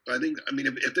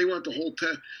 If they want the whole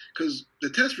test, because the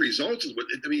test results is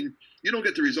you don't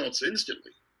get the results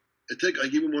instantly.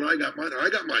 Even when I got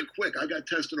mine quick. I got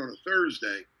tested on a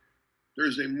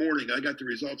Thursday morning. I got the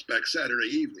results back Saturday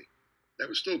evening. That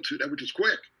was still which is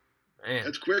quick. Man.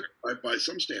 That's quick by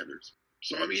some standards.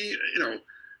 So I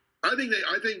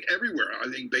think everywhere. I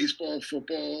think baseball,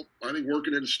 football. I think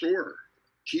working in a store,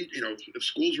 if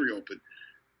schools reopen,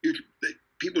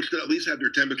 people should at least have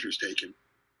their temperatures taken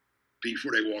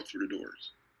before they walk through the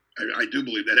doors. I do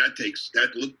believe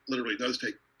that literally does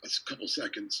take a couple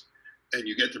seconds, and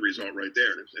you get the result right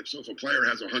there. If a player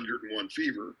has 101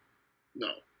 fever,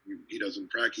 no, he doesn't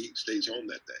practice. He stays home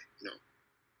that day.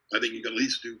 I think you can at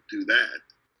least do that.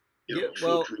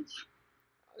 Foolproof.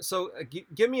 So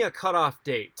give me a cutoff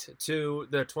date to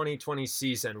the 2020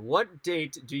 season. What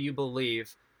date do you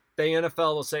believe the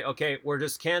NFL will say, okay, we're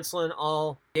just canceling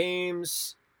all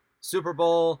games, Super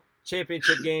Bowl,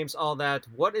 championship games, all that?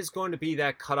 What is going to be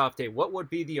that cutoff date? What would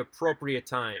be the appropriate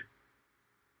time?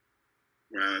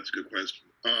 Wow, that's a good question.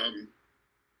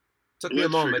 Took me a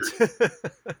moment.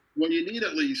 Well, you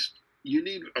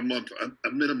need a month,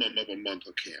 a minimum of a month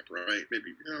of camp, right?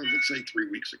 Maybe, let's say 3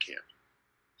 weeks of camp.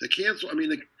 To cancel,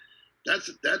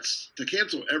 to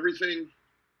cancel everything,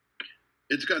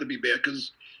 it's got to be bad,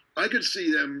 because I could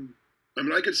see them,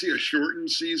 I could see a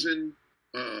shortened season,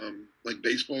 like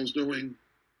baseball's doing,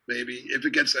 maybe, if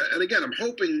it gets that. And again, I'm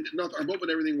hoping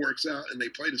everything works out and they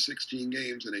play the 16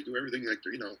 games and they do everything like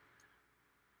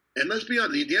and let's be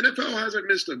honest, the NFL hasn't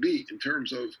missed a beat in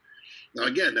terms of, now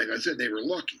again, like I said, they were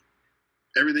lucky.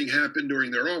 Everything happened during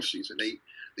their off season.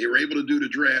 They were able to do the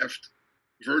draft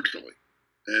virtually,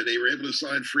 and they were able to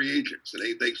sign free agents.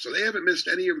 And so they haven't missed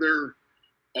any of their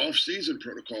off-season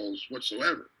protocols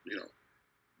whatsoever,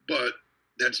 But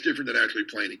that's different than actually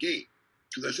playing a game.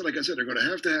 Because like I said, they're going to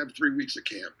have 3 weeks of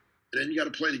camp, and then you got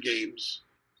to play the games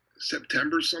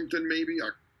September something maybe.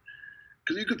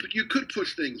 Because you could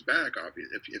push things back,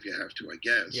 obviously, if you have to, I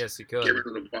guess. Yes, you could. Get rid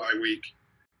of the bye week,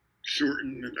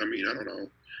 shorten. I don't know.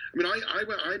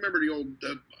 I remember the old.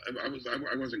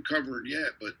 I wasn't covering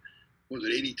yet, but was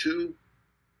it '82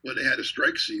 when they had a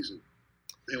strike season?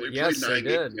 They only played 9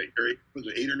 games. Was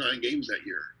it 8 or 9 games that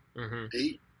year? Mm-hmm.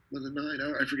 8. Was it 9?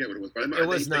 I forget what it was. But it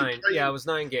was 9. Yeah, it was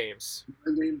 9 games.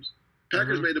 9 games.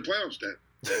 Packers made the playoffs then.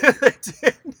 They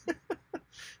did.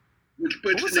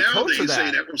 But now they say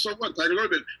that. Well, so what? Tiger,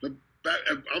 but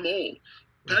I'm old.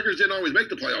 Packers didn't always make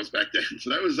the playoffs back then, so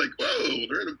that was like, whoa,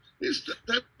 they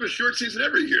have a short season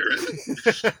every year.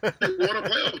 They won a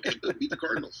playoff game to beat the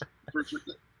Cardinals.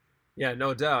 Yeah,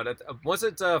 no doubt. Was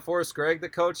it Forrest Gregg the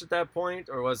coach at that point,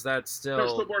 or was that still? No,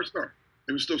 still Bart Starr.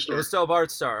 It was still Starr. It was still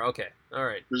Bart Starr. Okay, all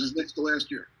right. It was his next to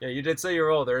last year. Yeah, you did say you're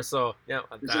older, so yeah,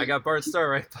 I got Bart Starr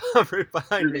right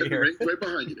behind me here. Right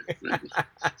behind you there.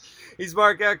 He's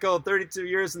Mark Eckel, 32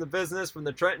 years in the business from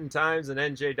the Trenton Times and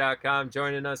NJ.com,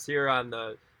 joining us here on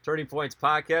the Turning Points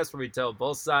podcast, where we tell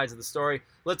both sides of the story.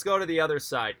 Let's go to the other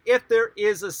side. If there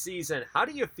is a season, how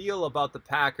do you feel about the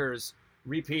Packers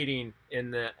repeating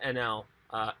in the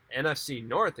NFC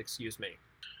North, excuse me?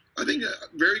 I think a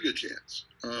very good chance.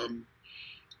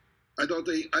 I thought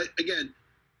again,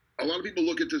 a lot of people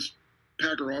look at this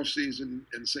Packer offseason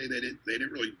and say they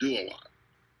didn't really do a lot.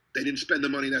 They didn't spend the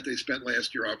money that they spent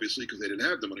last year, obviously, because they didn't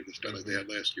have the money to spend like they had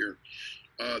last year.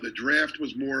 The draft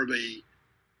was more of a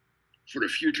for the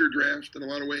future draft in a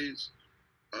lot of ways.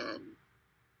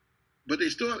 But they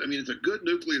still have, I mean, it's a good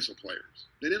nucleus of players.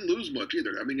 They didn't lose much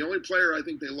either. I mean, the only player I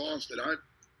think they lost that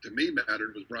to me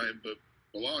mattered was Brian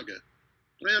Bulaga.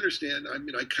 But I understand. I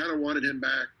mean, I kind of wanted him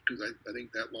back because I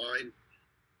think that line,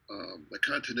 the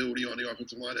continuity on the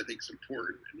offensive line, I think is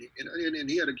important.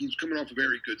 And he's coming off a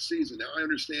very good season. Now, I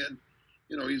understand,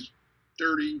 he's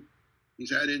 30. He's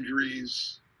had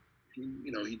injuries.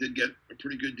 He did get a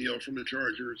pretty good deal from the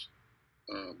Chargers.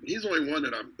 He's the only one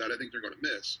that I think they're going to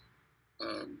miss.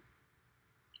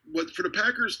 But for the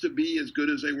Packers to be as good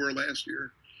as they were last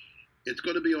year, it's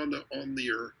going to be on the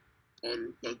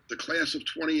class of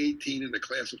 2018 and the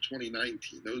class of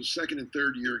 2019. Those second and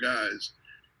third year guys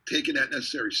taking that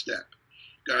necessary step.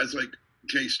 Guys like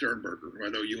Jay Sternberger, who I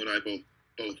know you and I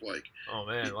both like. Oh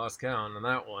man, lost count on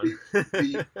that one.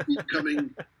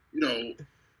 Becoming,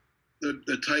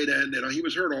 the tight end, and he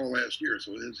was hurt all last year,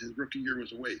 so his rookie year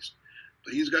was a waste.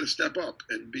 But he's got to step up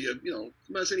and be I'm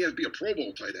not saying he has to be a Pro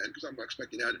Bowl tight end because I'm not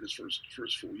expecting that in his first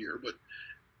full year,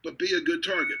 but be a good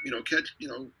target.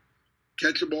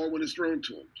 Catch the ball when it's thrown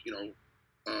to him.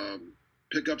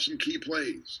 Pick up some key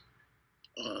plays,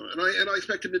 and I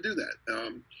expect him to do that.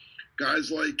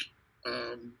 Guys like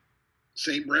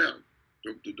St. Brown,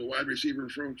 the wide receiver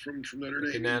from Notre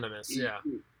Dame, unanimous, yeah.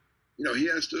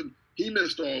 He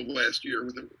missed all of last year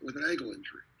with an ankle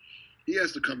injury. He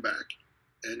has to come back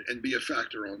and be a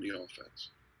factor on the offense.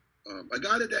 A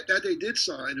guy that they did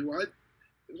sign, it was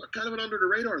kind of an under the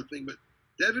radar thing, but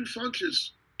Devin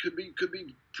Funchess could be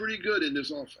pretty good in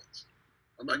this offense.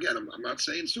 I'm not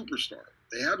saying superstar.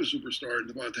 They have a superstar in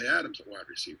Devontae Adams at wide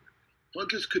receiver.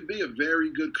 Funchess could be a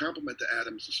very good complement to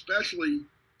Adams, especially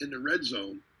in the red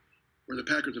zone where the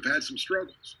Packers have had some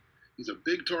struggles. He's a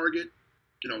big target.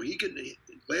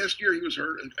 Last year he was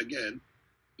hurt again.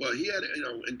 But he had,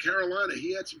 in Carolina,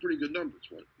 he had some pretty good numbers.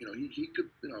 He could,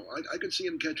 I could see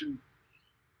him catching,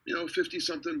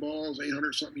 50-something balls,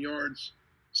 800-something yards,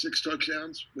 6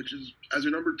 touchdowns, which is, as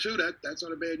a number 2, that's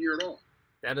not a bad year at all.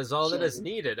 That is all that is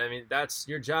needed. I mean, that's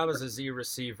your job as a Z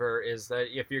receiver, is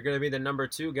that if you're going to be the number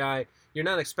 2 guy, you're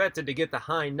not expected to get the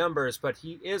high numbers, but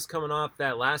he is coming off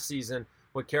that last season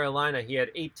with Carolina. He had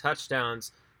 8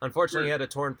 touchdowns. Unfortunately, he had a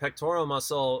torn pectoral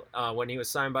muscle when he was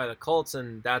signed by the Colts,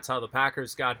 and that's how the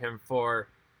Packers got him for,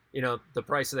 the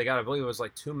price that they got. I believe it was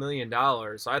like $2 million.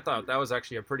 So I thought that was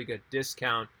actually a pretty good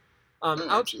discount.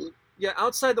 Absolutely.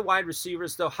 Outside the wide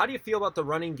receivers, though, how do you feel about the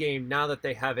running game now that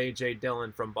they have A.J.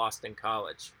 Dillon from Boston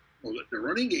College? Well, the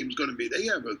running game's going to be, they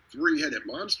have a 3-headed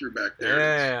monster back there.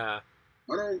 Yeah.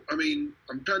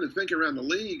 I'm trying to think around the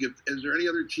league. Is there any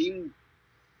other team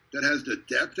that has the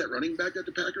depth at running back that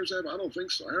the Packers have? I don't think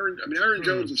so. Aaron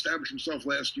Jones established himself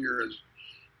last year as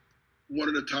one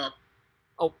of the top.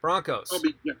 Oh, Broncos.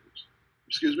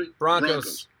 Excuse me?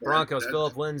 Broncos.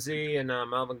 Philip Lindsay and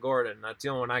Melvin Gordon. That's the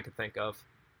only one I could think of.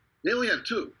 They only have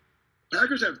 2.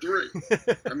 Packers have 3.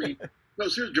 No,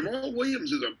 seriously, Jamal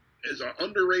Williams is an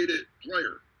underrated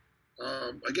player.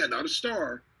 Again, not a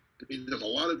star. He does a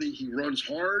lot of things. He runs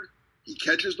hard. He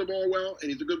catches the ball well,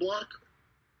 and he's a good blocker.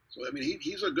 So,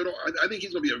 he's a good – I think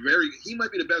he's going to be he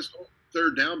might be the best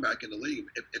third down back in the league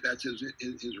if that's his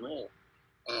role.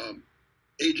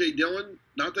 A.J. Dillon,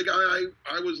 not the guy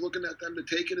I was looking at them to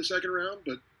take in the second round,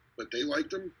 but they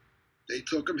liked him. They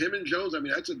took him. Him and Jones,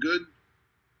 that's a good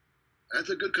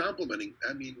complimenting.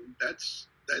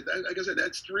 Like I said,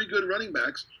 that's 3 good running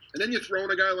backs. And then you throw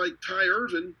in a guy like Ty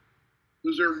Irvin,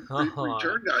 who's their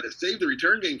return guy to save the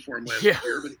return game for him last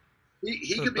year. But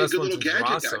he could be a good little gadget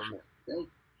guy for him.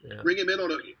 Yeah. Bring him in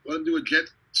let him do a jet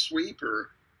sweep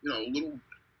or little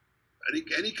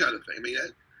any kind of thing.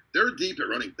 They're deep at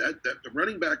running. The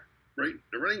running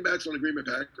backs on the Green Bay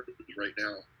Packers right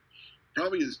now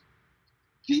probably is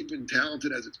deep and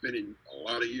talented as it's been in a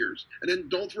lot of years. And then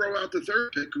don't throw out the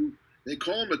third pick, who they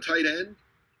call him a tight end,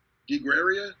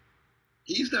 DeGuerria.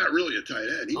 He's not really a tight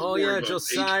end. He's Oh more yeah, of a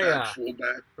Josiah H-back,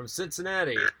 fullback. from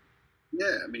Cincinnati.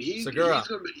 Yeah, I mean he's Segura.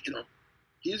 going to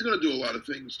he's going to do a lot of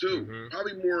things too. Mm-hmm.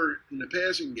 Probably more in the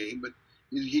passing game, but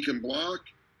he can block.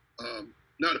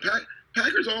 Now the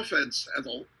Packers offense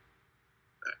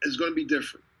is going to be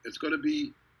different. It's going to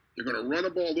be they're going to run the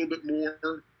ball a little bit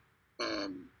more.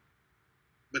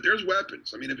 But there's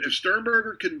weapons. I mean, if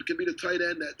Sternberger can be the tight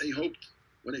end that they hoped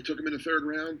when they took him in the third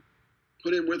round,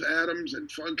 put him with Adams and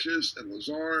Funchess and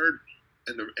Lazard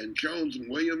and Jones and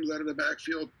Williams out of the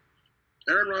backfield,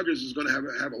 Aaron Rodgers is going to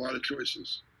have a lot of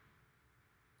choices.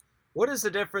 What is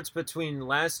the difference between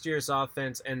last year's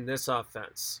offense and this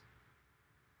offense?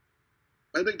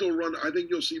 I think they'll run. I think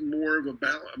you'll see more of a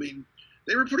balance. I mean,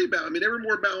 they were pretty balanced. I mean, they were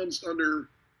more balanced under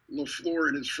LaFleur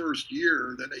in his first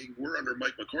year than they were under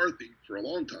Mike McCarthy for a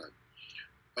long time.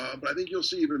 But I think you'll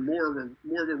see even more of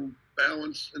a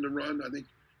balance in the run. I think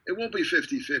it won't be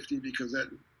 50-50 because that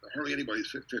hardly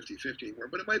anybody's 50-50 anymore.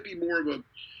 But it might be more of a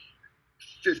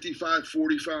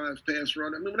 55-45 pass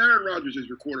run. I mean, when Aaron Rodgers is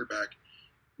your quarterback,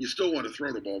 you still want to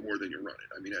throw the ball more than you run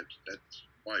it. I mean, that's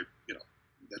why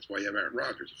that's why you have Aaron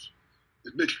Rodgers.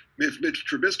 If Mitch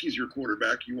Trubisky's your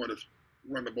quarterback, you want to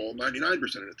run the ball 99% of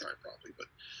the time, probably. But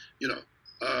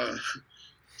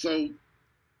so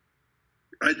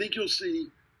I think you'll see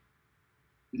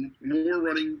more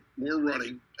running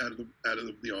out of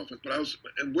the offense.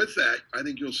 But and with that, I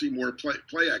think you'll see more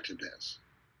play action pass,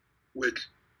 which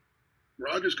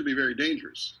Rodgers could be very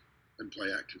dangerous in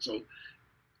play action. So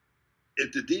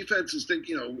if the defense is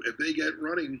thinking, if they get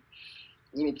running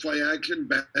a little play action,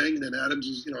 bang, and then Adams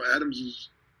is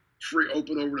free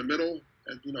open over the middle,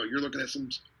 and you're looking at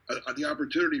the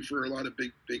opportunity for a lot of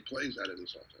big plays out of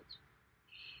this offense.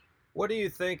 What do you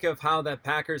think of how the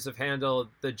Packers have handled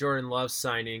the Jordan Love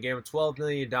signing? Gave him $12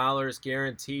 million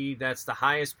guaranteed. That's the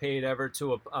highest paid ever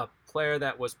to a player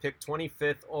that was picked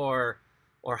 25th or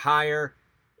higher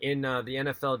in the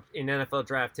NFL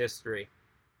draft history.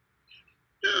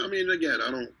 Yeah, I mean, again, I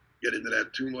don't get into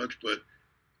that too much, but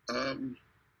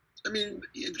I mean,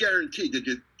 it's guaranteed. Did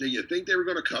you think they were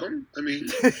going to cut him? I mean,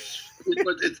 but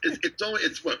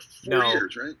it's what 4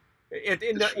 years, right?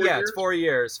 It's 4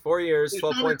 years. 4 years,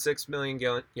 $12.6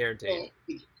 million guaranteed.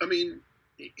 Well, I mean,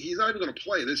 he's not even going to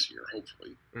play this year.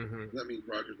 Hopefully, that means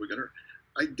Rodgers will get hurt.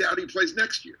 I doubt he plays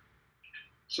next year.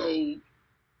 So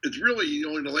it's really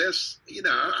only the last.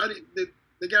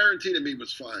 The guarantee to me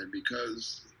was fine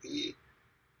because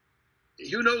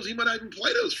who knows? He might not even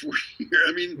play those 4 years.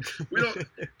 I mean, we don't.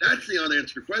 That's the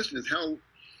unanswered question: is how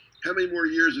many more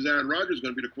years is Aaron Rodgers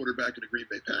going to be the quarterback of the Green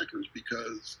Bay Packers?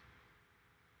 Because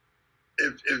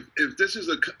if this is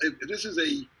a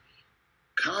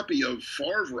copy of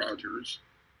Favre Rodgers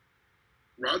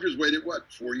waited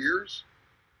 4 years?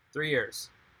 3 years.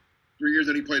 3 years,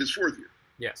 and he played his fourth year.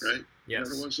 Yes. Right. Yes.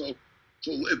 So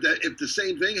if the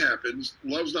same thing happens,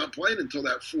 Love's not playing until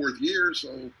that fourth year,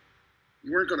 so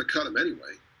you weren't going to cut him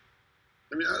anyway.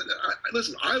 I mean,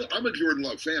 listen. I'm a Jordan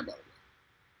Love fan, by the way.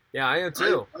 Yeah, I am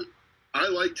too. I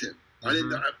liked him.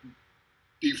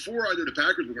 Before I knew the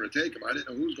Packers were going to take him, I didn't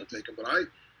know who was going to take him. But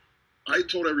I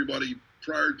told everybody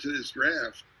prior to this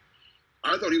draft,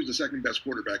 I thought he was the second best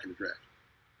quarterback in the draft.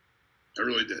 I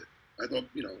really did. I thought,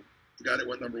 the guy that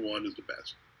went number one is the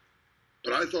best.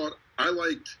 But I thought I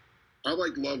liked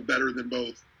Love better than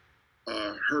both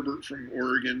Herbert from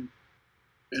Oregon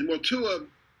and Tua.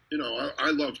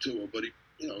 I love Tua, but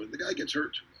the guy gets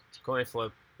hurt too much. Coin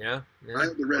flip. Yeah. I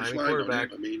have the red flag on him.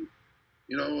 I mean,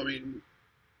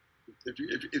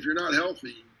 if you're not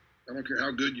healthy, I don't care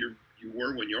how good you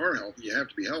were when you are healthy. You have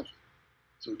to be healthy.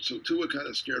 So Tua kind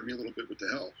of scared me a little bit with the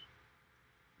health.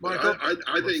 But I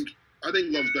think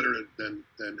Love's better than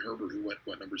Herbert, who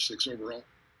went number 6 overall.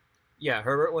 Yeah,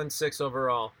 Herbert went 6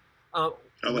 overall.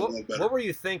 What were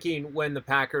you thinking when the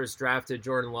Packers drafted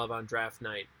Jordan Love on draft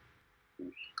night?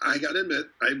 I got to admit,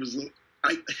 I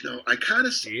kind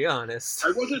of. Be honest.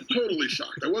 I wasn't totally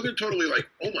shocked. I wasn't totally like,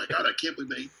 oh my God, I can't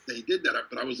believe they did that.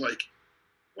 But I was like,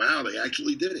 wow, they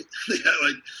actually did it.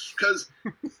 Because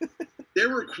there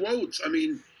were quotes. I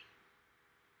mean,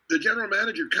 the general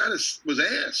manager kind of was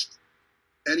asked,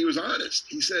 and he was honest.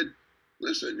 He said,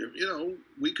 listen,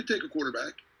 we could take a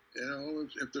quarterback.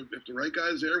 If the right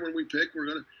guy's there when we pick, we're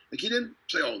gonna. He didn't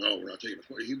say, "Oh no, we're not taking a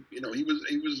quarterback."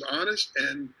 He was honest,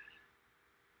 and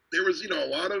there was a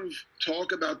lot of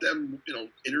talk about them,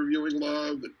 interviewing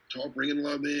Love and bringing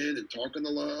Love in and talking to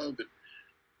Love,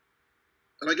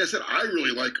 and like I said, I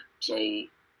really like him. So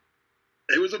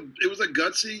it was a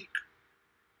gutsy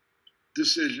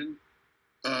decision.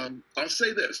 I'll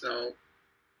say this now: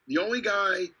 the only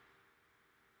guy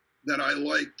that I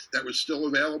liked that was still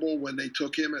available when they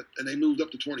took him and they moved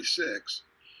up to 26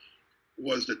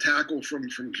 was the tackle from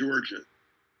Georgia,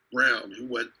 Brown, who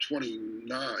went 29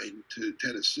 to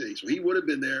Tennessee. So he would have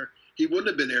been there. He wouldn't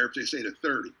have been there if they stayed at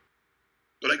 30.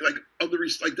 But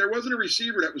there wasn't a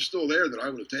receiver that was still there that I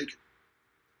would have taken.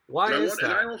 Why is that?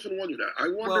 And I often wonder that. I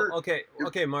wonder. Well,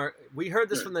 okay, Mark. We heard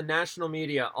this from the national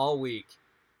media all week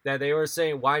that they were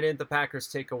saying, why didn't the Packers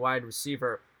take a wide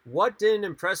receiver? What didn't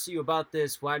impress you about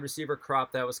this wide receiver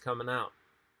crop that was coming out?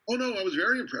 Oh no, I was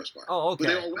very impressed by it. Oh, okay.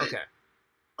 But they all went. Okay.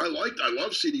 I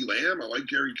love CeeDee Lamb. I like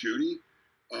Jerry Jeudy.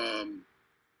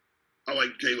 I like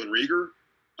Jalen Reagor.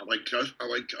 I like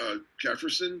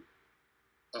Jefferson.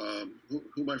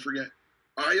 Who I forget?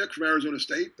 Ayuk from Arizona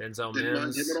State. Denzel Didn't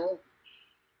mind him at all.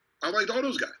 I liked all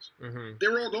those guys. Mm-hmm. They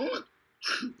were all gone.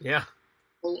 Yeah.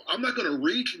 Well, I'm not going to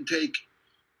reach and take,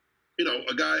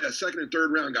 a second and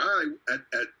third round guy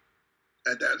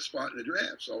at that spot in the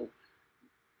draft. So,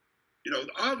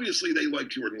 obviously they like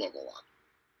Jordan Love a lot.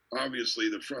 Obviously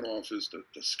the front office,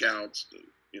 the scouts,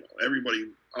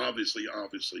 everybody obviously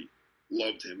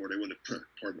loved him, or they wouldn't have,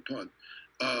 pardon the pun,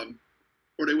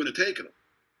 or they wouldn't have taken him.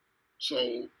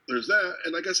 So there's that.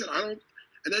 And like I said,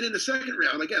 and then in the second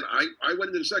round, again, I went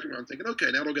into the second round thinking,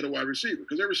 okay, now they'll get a wide receiver,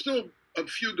 because there were still a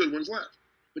few good ones left.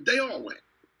 But they all went.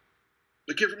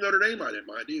 The kid from Notre Dame, I didn't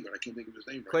mind either. I can't think of his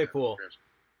name right Claypool.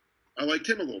 now. I liked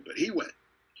him a little bit. He went.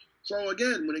 So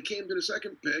again, when it came to the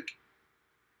second pick,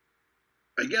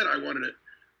 again, I wanted it.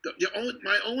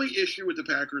 My only issue with the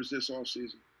Packers this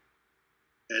offseason,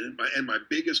 and my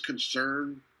biggest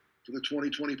concern for the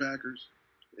 2020 Packers,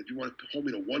 if you want to hold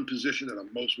me to one position that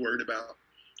I'm most worried about,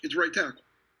 it's right tackle.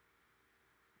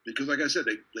 Because like I said,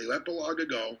 they let Bulaga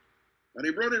go, and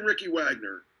they brought in Ricky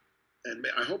Wagner, and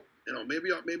I hope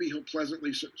maybe he'll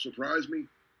pleasantly surprise me.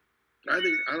 But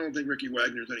I don't think Ricky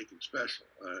Wagner is anything special.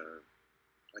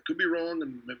 I could be wrong,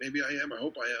 and maybe I am. I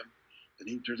hope I am, and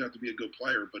he turns out to be a good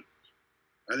player. But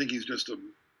I think he's just a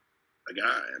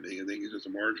guy. I think he's just a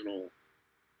marginal,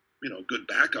 good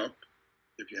backup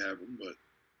if you have him. But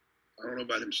I don't know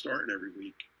about him starting every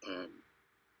week.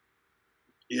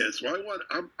 So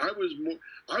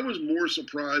I was more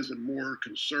surprised and more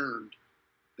concerned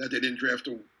that they didn't draft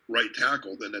a right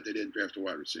tackle than that they didn't draft a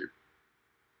wide receiver.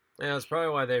 Yeah, that's probably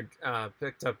why they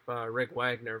picked up Rick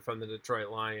Wagner from the Detroit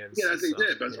Lions. Yeah, they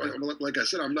did. But like I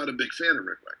said, I'm not a big fan of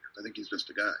Rick Wagner. I think he's just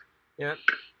a guy. Yeah.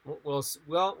 We will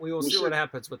see what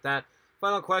happens with that.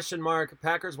 Final question, Mark.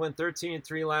 Packers went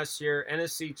 13-3 last year,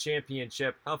 NFC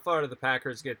Championship. How far did the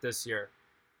Packers get this year?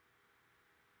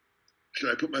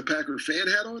 Should I put my Packer fan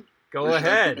hat on? Go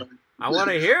ahead. I want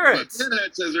to hear it. My fan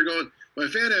hat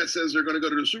says they're going to go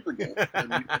to the Super Bowl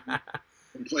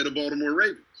and play the Baltimore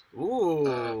Ravens.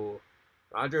 Ooh,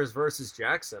 Rodgers versus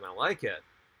Jackson. I like it.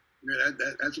 Yeah,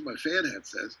 that's what my fan hat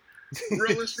says.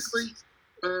 Realistically,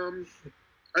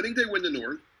 I think they win the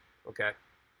North. Okay.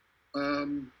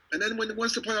 And then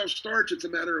once the playoffs starts, it's a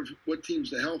matter of what team's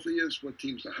the healthiest, what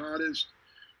team's the hottest,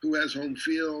 who has home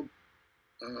field.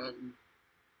 The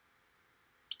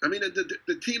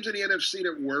teams in the NFC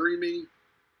that worry me,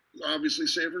 obviously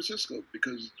San Francisco,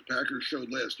 because the Packers showed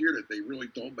last year that they really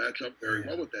don't match up very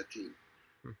well with that team.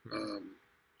 Mm-hmm.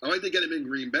 I like to get them in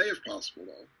Green Bay if possible,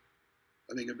 though.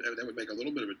 I think that would make a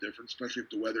little bit of a difference, especially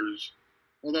if the weather's.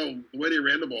 Although the way they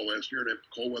ran the ball last year, that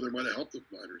cold weather might have helped the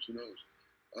Niners. Who knows?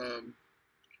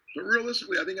 But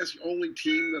realistically, I think that's the only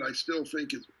team that I still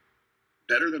think is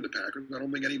better than the Packers. I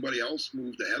don't think anybody else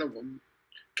moved ahead of them.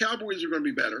 Cowboys are going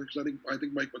to be better because I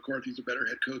think Mike McCarthy's a better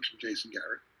head coach than Jason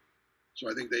Garrett.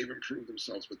 So I think they've improved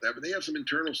themselves with that. But they have some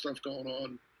internal stuff going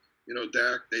on.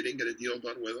 Dak, they didn't get a deal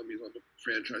done with him. He's on the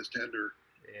franchise tender.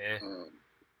 Yeah.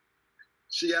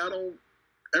 Seattle,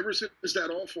 ever since that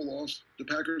awful loss, the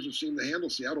Packers have seemed to handle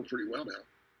Seattle pretty well now.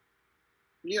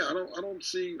 Yeah, I don't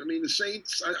see. I mean, the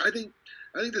Saints. I think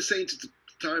the Saints. It's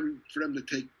time for them to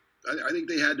take. I think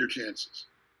they had their chances.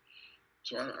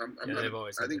 So they've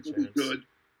always. I think they'll be good.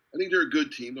 I think they're a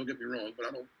good team. Don't get me wrong, but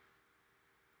I don't.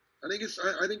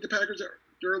 I think the Packers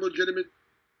they're a legitimate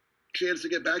chance to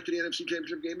get back to the NFC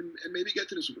Championship game and maybe get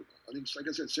to the Super Bowl. I think, like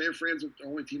I said, San Fran's the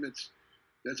only team that's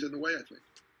in the way, I think.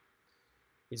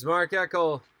 He's Mark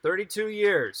Eckel, 32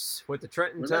 years with the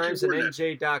Trenton Times and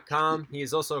NJ.com. He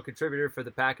is also a contributor for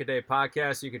the Pack a Day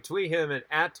podcast. You can tweet him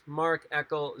at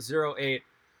MarkEckel08.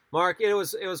 Mark, it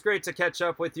was great to catch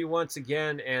up with you once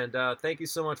again, and thank you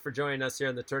so much for joining us here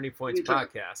on the Turning Points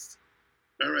podcast.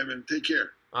 All right, man. Take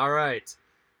care. All right.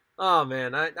 Oh,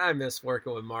 man, I miss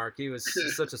working with Mark. He was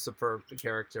such a superb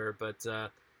character. But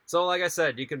so, like I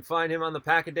said, you can find him on the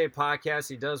Pack a Day podcast.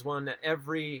 He does one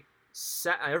every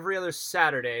every other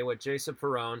Saturday with Jason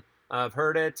Perrone. I've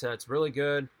heard it. It's really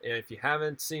good. If you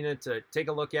haven't seen it, take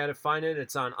a look at it. Find it.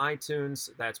 It's on iTunes.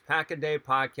 That's Pack a Day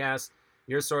Podcast,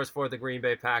 your source for the Green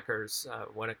Bay Packers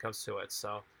when it comes to it.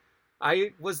 So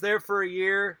I was there for a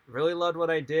year. Really loved what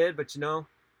I did. But,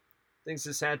 things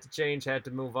just had to change, had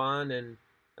to move on. And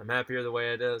I'm happier the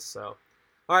way it is. So,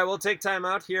 all right, we'll take time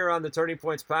out here on the Turning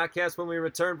Points Podcast. When we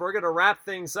return, we're going to wrap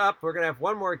things up. We're going to have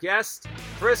one more guest.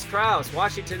 Chris Krause,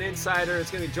 Washington Insider,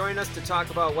 is going to join us to talk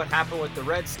about what happened with the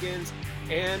Redskins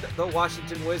and the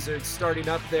Washington Wizards starting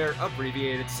up their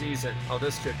abbreviated season. Oh,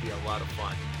 this should be a lot of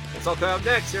fun. It's all coming up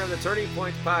next here on the Turning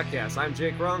Points Podcast. I'm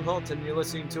Jake Rongholt, and you're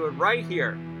listening to it right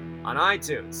here on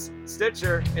iTunes,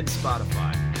 Stitcher, and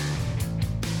Spotify.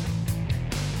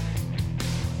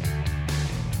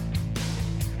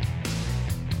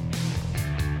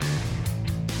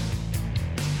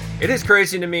 It is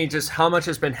crazy to me just how much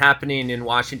has been happening in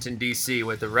Washington, D.C.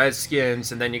 with the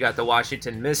Redskins, and then you got the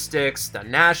Washington Mystics, the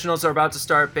Nationals are about to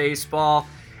start baseball,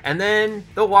 and then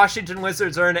the Washington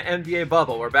Wizards are in an NBA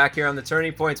bubble. We're back here on the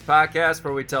Turning Points Podcast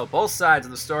where we tell both sides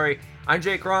of the story. I'm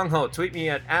Jake Rongholt. Tweet me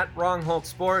at @Rongholt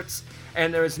Sports,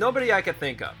 and there is nobody I could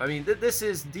think of. I mean, this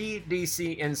is the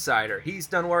D.C. Insider. He's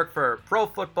done work for Pro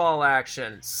Football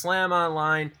Action, Slam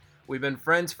Online. We've been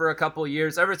friends for a couple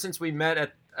years, ever since we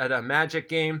met at a Magic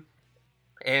game.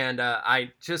 And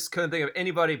I just couldn't think of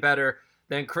anybody better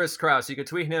than Chris Krause. You can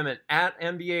tweet him at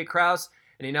NBA Krause,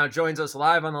 and he now joins us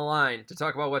live on the line to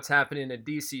talk about what's happening in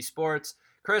DC sports.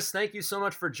 Chris, thank you so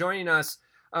much for joining us.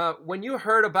 When you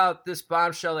heard about this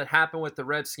bombshell that happened with the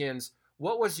Redskins,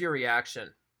 what was your reaction?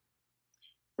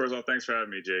 First of all, thanks for having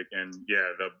me, Jake. And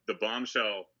yeah, the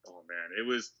bombshell, oh man, it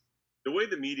was the way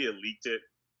the media leaked it.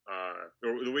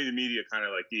 Or the way the media kind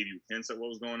of like gave you hints at what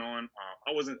was going on.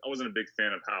 I wasn't a big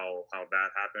fan of how that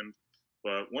happened,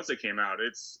 but once it came out,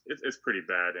 it's pretty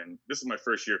bad. And this is my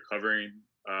first year covering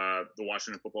the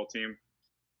Washington football team,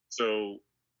 so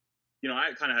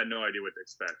I kind of had no idea what to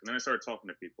expect. And then I started talking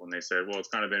to people, and they said, well, it's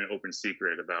kind of been an open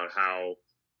secret about how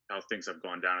things have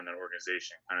gone down in that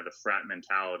organization, kind of the frat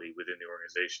mentality within the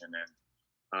organization.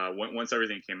 And once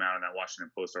everything came out in that Washington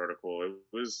Post article, it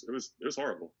was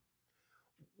horrible.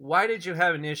 Why did you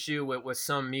have an issue with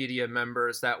some media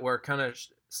members that were kind of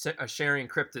sharing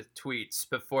cryptic tweets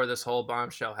before this whole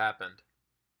bombshell happened?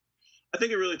 I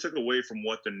think it really took away from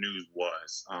what the news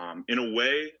was. In a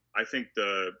way, I think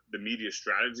the media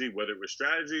strategy, whether it was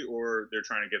strategy or they're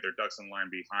trying to get their ducks in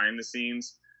line behind the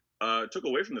scenes, took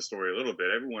away from the story a little bit.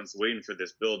 Everyone's waiting for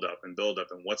this build up and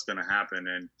what's going to happen.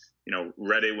 And,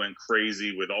 Reddit went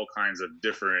crazy with all kinds of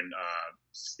different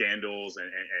scandals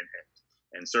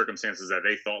and circumstances that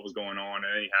they thought was going on,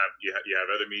 and then you have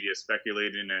other media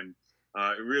speculating, and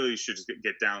it really should just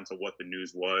get down to what the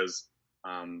news was.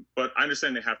 But I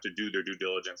understand they have to do their due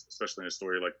diligence, especially in a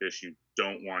story like this. You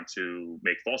don't want to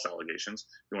make false allegations.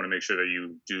 You want to make sure that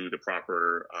you do the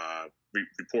proper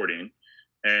reporting,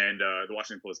 and the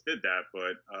Washington Post did that.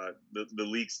 But the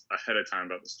leaks ahead of time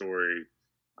about the story,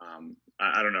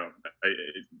 I don't know,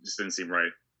 it just didn't seem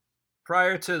right.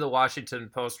 Prior to the Washington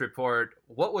Post report,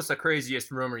 what was the craziest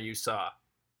rumor you saw?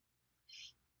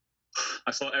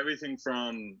 I saw everything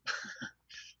from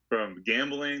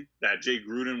gambling, that Jay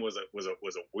Gruden was a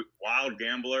wild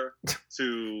gambler,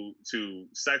 to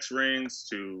sex rings,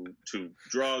 to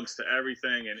drugs, to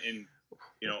everything, and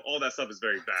all that stuff is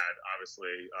very bad.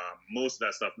 Obviously, most of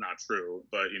that stuff not true,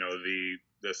 but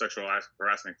the sexual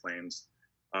harassment claims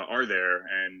are there,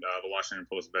 and the Washington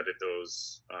Post vetted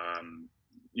those.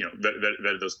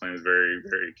 Vetted those claims very,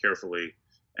 very carefully,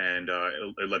 and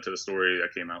it led to the story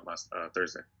that came out last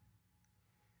Thursday.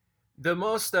 The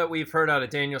most that we've heard out of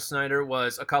Daniel Snyder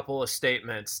was a couple of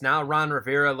statements. Now Ron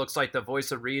Rivera looks like the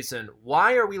voice of reason.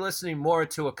 Why are we listening more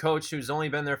to a coach who's only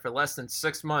been there for less than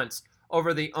 6 months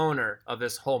over the owner of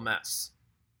this whole mess?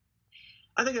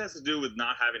 I think it has to do with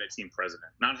not having a team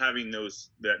president, not having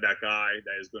that guy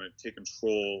that is going to take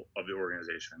control of the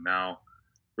organization. Now,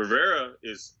 Rivera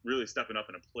is really stepping up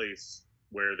in a place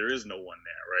where there is no one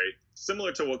there, right?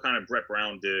 Similar to what kind of Brett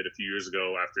Brown did a few years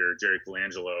ago after Jerry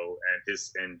Colangelo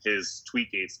and his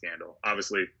Tweetgate scandal.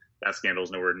 Obviously, that scandal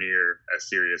is nowhere near as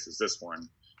serious as this one,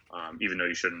 even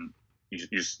though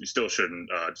you still shouldn't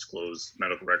disclose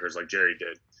medical records like Jerry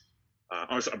did. Brian,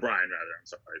 rather. I'm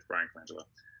sorry, it's Brian Colangelo.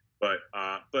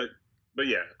 But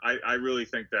yeah, I really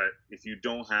think that if you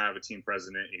don't have a team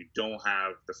president and you don't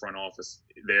have the front office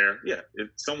there,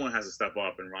 someone has to step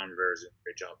up, and Ron Rivera's doing a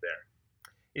great job there.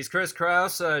 He's Chris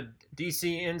Krause, a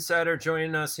DC Insider,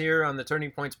 joining us here on the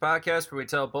Turning Points Podcast, where we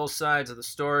tell both sides of the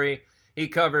story. He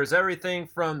covers everything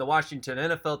from the Washington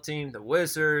NFL team, the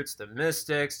Wizards, the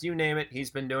Mystics, you name it.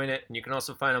 He's been doing it. And you can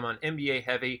also find him on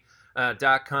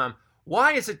NBAHeavy.com.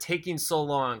 Why is it taking so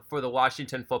long for the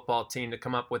Washington football team to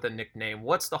come up with a nickname?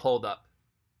 What's the holdup?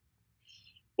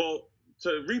 Well,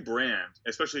 to rebrand,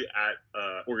 especially at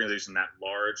an organization that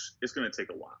large, it's going to take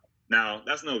a while. Now,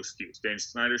 that's no excuse. Dan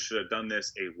Snyder should have done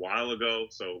this a while ago,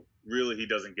 so really he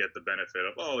doesn't get the benefit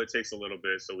of, it takes a little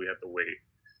bit, so we have to wait.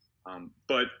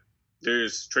 But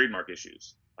there's trademark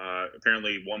issues.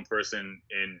 Apparently, one person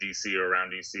in D.C. or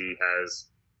around D.C.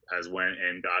 has went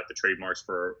and got the trademarks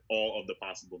for all of the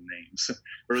possible names,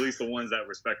 or at least the ones that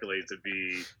were speculated to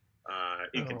be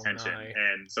in contention.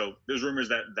 And so there's rumors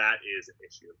that is an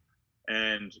issue.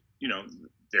 And,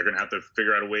 they're going to have to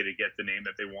figure out a way to get the name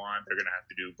that they want. They're going to have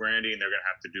to do branding. They're going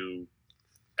to have to do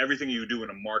everything you do in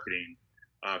a marketing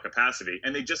capacity.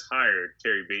 And they just hired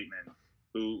Terry Bateman,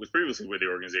 who was previously with the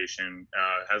organization,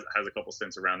 has a couple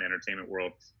stints around the entertainment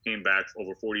world, came back,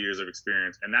 over 40 years of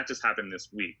experience. And that just happened this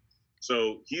week.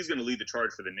 So he's going to lead the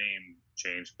charge for the name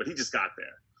change, but he just got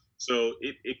there. So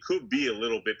it could be a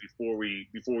little bit before we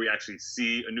actually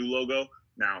see a new logo.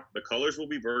 Now, the colors will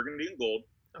be burgundy and gold.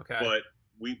 Okay. But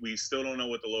we still don't know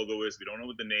what the logo is. We don't know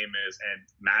what the name is, and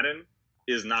Madden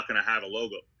is not going to have a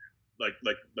logo. Like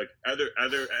other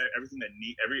everything that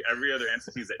need every other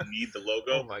entities that need the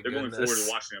logo, they're going forward to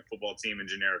Washington football team and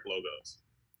generic logos.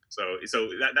 So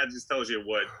that just tells you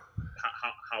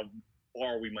how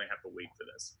far we might have to wait for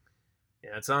this.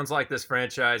 Yeah, it sounds like this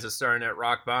franchise is starting at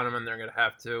rock bottom, and they're going to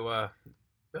have to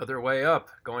build their way up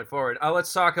going forward.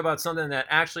 Let's talk about something that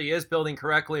actually is building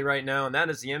correctly right now, and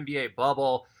that is the NBA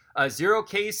bubble. 0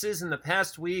 cases in the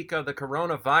past week of the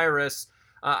coronavirus.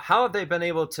 How have they been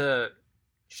able to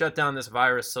shut down this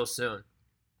virus so soon?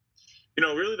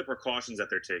 Really the precautions that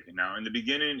they're taking. Now, in the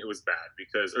beginning, it was bad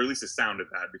because, or at least it sounded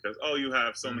bad because, you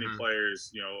have so many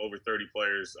players, over 30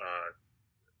 players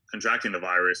contracting the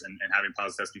virus and having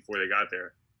positive tests before they got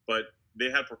there. But they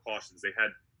had precautions. They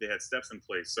had steps in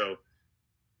place. So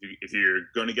if you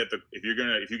get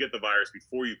the virus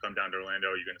before you come down to Orlando,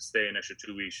 you're going to stay an extra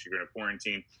 2 weeks. You're going to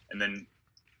quarantine and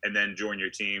then join your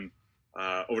team.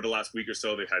 Over the last week or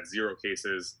so, they had 0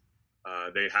 cases.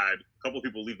 They had a couple of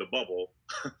people leave the bubble,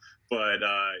 but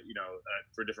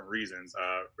for different reasons.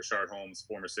 Rashard Holmes,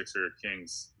 former Sixer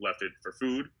Kings, left it for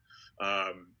food.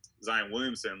 Zion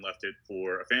Williamson left it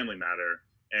for a family matter.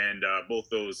 And both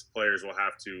those players will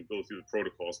have to go through the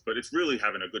protocols. But it's really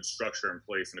having a good structure in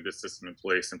place and a good system in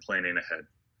place and planning ahead.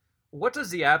 What does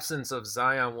the absence of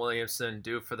Zion Williamson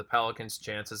do for the Pelicans'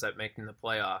 chances at making the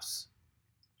playoffs?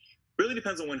 Really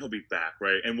depends on when he'll be back,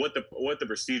 right? And what the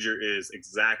procedure is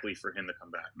exactly for him to come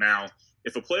back. Now,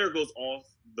 if a player goes off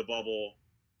the bubble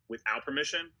without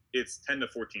permission, it's 10 to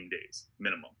 14 days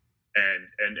minimum.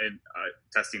 And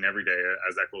testing every day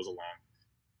as that goes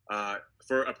along.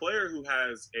 For a player who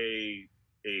has a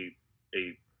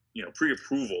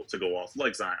pre-approval to go off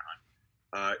like Zion,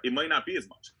 it might not be as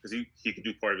much because he could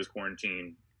do part of his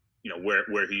quarantine,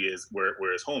 where he is,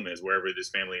 where his home is, wherever this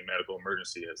family medical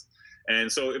emergency is,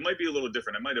 and so it might be a little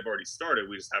different. It might have already started.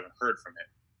 We just haven't heard from it,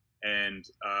 and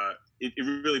it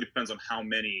really depends on how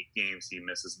many games he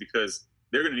misses because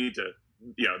they're going to need to.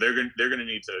 They're going to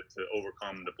need to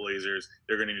overcome the Blazers.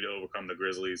 They're going to need to overcome the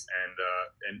Grizzlies,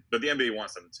 but the NBA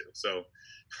wants them to. So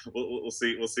we'll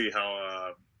see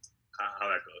how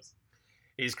that goes.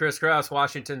 He's Chris Krause,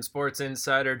 Washington Sports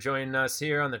Insider, joining us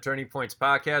here on the Turning Points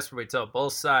podcast, where we tell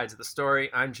both sides of the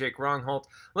story. I'm Jake Rongholt.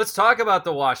 Let's talk about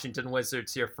the Washington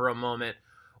Wizards here for a moment.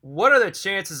 What are the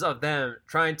chances of them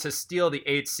trying to steal the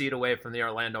 8th seed away from the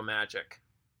Orlando Magic?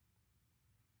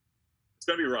 It's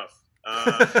going to be rough.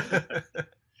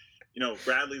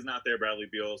 Bradley's not there. Bradley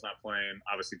Beal's not playing.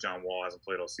 Obviously, John Wall hasn't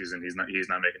played all season. He's not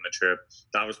making the trip.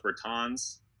 Davis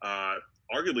Bertans,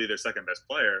 arguably their second best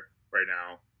player right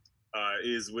now,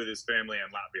 is with his family in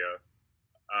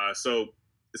Latvia. So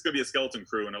it's going to be a skeleton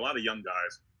crew and a lot of young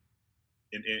guys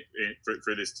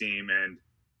for this team. And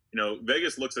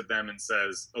Vegas looks at them and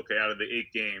says, okay, out of the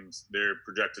 8 games, they're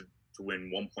projected to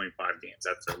win 1.5 games.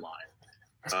 That's their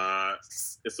line.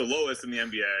 It's the lowest in the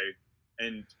NBA,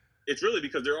 and it's really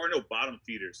because there are no bottom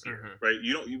feeders here, right?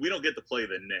 We don't get to play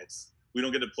the Knicks. We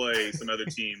don't get to play some other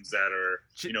teams that are,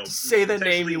 say the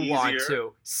name you want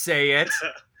to. Say it.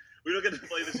 We don't get to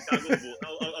play the Chicago Bulls.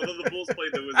 Although the Bulls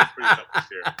played the Wizards pretty tough this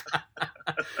year.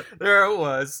 There it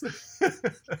was.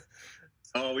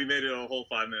 Oh, we made it a whole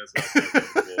 5 minutes about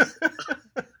the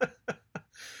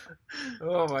Bulls.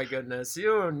 Oh my goodness.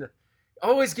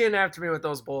 Always getting after me with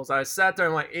those Bulls. I sat there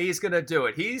and like, he's going to do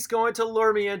it. He's going to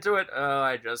lure me into it. Oh,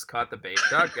 I just caught the bait.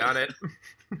 Doggone it.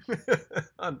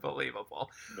 Unbelievable.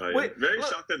 Wait, very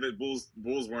shocked that the Bulls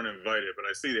weren't invited, but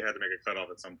I see they had to make a cutoff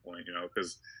at some point,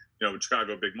 because,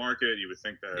 Chicago, big market, you would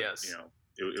think that, yes.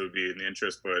 It would be in the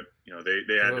interest, but,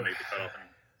 they had to make the cutoff.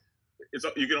 And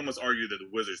you can almost argue that the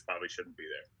Wizards probably shouldn't be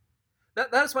there.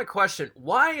 That's my question.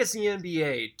 Why is the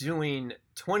NBA doing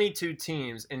 22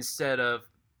 teams instead of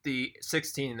the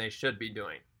 16 they should be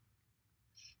doing?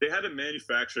 They had to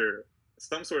manufacture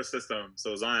some sort of system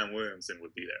so Zion Williamson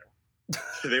would be there.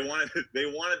 They wanted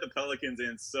the Pelicans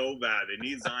in so bad. They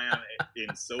need Zion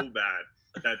in so bad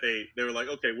that they were like,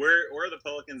 okay, where are the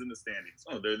Pelicans in the standings?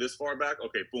 Oh, they're this far back?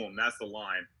 Okay, boom, that's the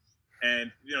line.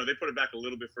 And, they put it back a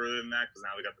little bit further than that because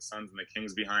now they got the Suns and the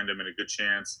Kings behind them and a good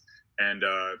chance. And,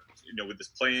 with this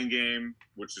playing game,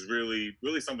 which is really,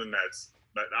 really something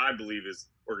that I believe is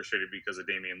orchestrated because of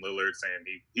Damian Lillard saying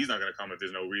he's not going to come if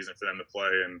there's no reason for them to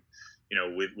play. And,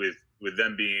 with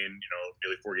them being,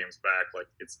 nearly 4 games back, like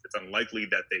it's unlikely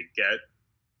that they get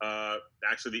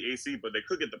actually the AC, but they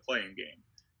could get the playing game.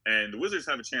 And the Wizards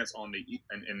have a chance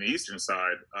in the Eastern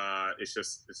side. It's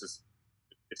just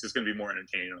going to be more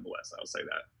entertaining on the West. I'll say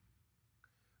that.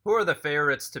 Who are the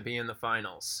favorites to be in the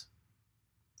finals?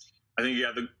 I think you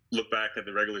have to look back at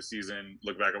the regular season,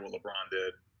 look back at what LeBron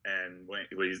did, and what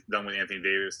he's done with Anthony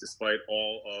Davis, despite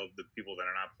all of the people that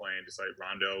are not playing, despite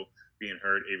Rondo being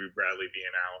hurt, Avery Bradley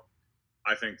being out.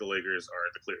 I think the Lakers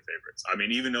are the clear favorites. I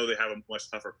mean, even though they have a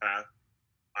much tougher path,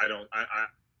 I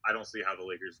don't see how the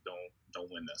Lakers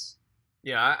don't win this.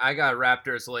 Yeah, I got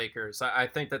Raptors Lakers. I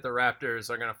think that the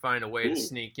Raptors are going to find a way to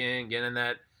sneak in, get in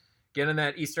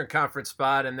that Eastern Conference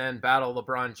spot, and then battle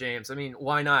LeBron James. I mean,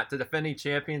 why not? The defending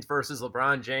champions versus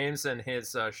LeBron James and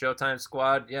his Showtime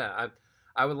squad. Yeah,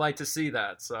 I would like to see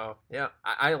that. So yeah,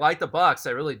 I like the Bucks.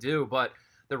 I really do. But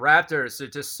the Raptors are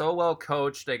just so well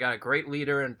coached. They got a great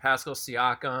leader in Pascal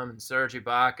Siakam and Serge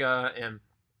Ibaka and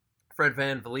Fred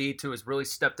VanVleet, who has really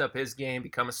stepped up his game,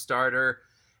 become a starter.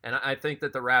 And I think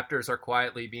that the Raptors are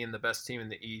quietly being the best team in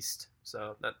the East.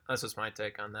 So that's just my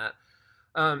take on that.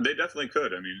 They definitely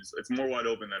could. I mean, it's more wide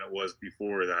open than it was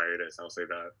before the hiatus. I'll say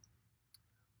that.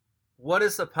 What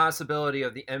is the possibility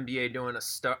of the NBA doing a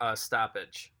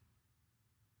stoppage?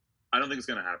 I don't think it's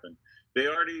going to happen. They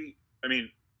already, I mean,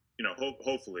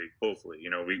 hopefully,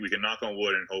 we can knock on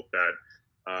wood and hope that,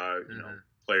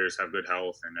 players have good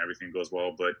health and everything goes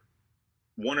well. But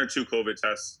one or two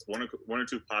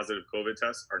positive COVID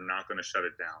tests are not going to shut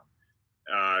it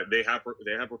down. They have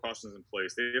precautions in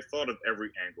place. They have thought of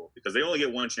every angle because they only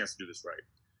get one chance to do this right.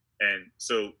 And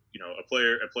so, a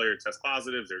player tests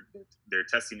positive. They're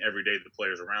testing every day the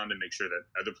players around and make sure that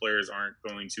other players aren't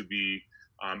going to be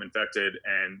infected,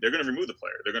 and they're going to remove the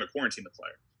player. They're going to quarantine the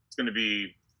player. It's going to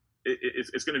be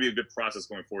a good process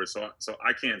going forward. So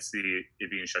I can't see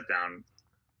it being shut down,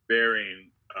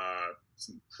 bearing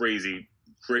some crazy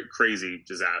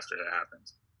disaster that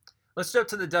happens. Let's jump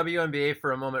to the WNBA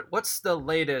for a moment. What's the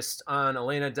latest on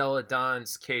Elena Delle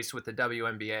Donne's case with the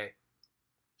WNBA?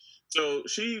 So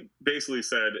she basically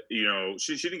said,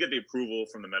 she didn't get the approval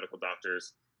from the medical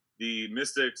doctors. The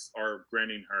Mystics are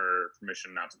granting her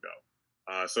permission not to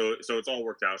go. So it's all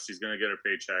worked out. She's going to get her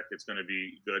paycheck. It's going to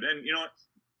be good. And you know what?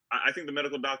 I think the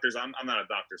medical doctors, I'm not a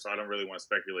doctor, so I don't really want to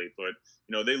speculate, but,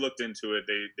 they looked into it.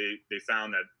 They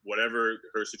found that whatever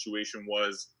her situation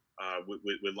was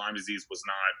with Lyme disease was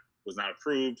not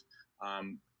approved.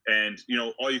 And,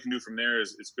 all you can do from there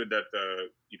is it's good that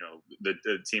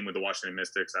the team with the Washington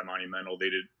Mystics at Monumental, they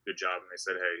did a good job, and they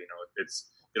said, hey,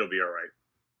 it'll be all right.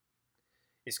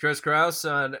 He's Chris Kraus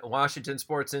on Washington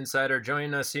Sports Insider,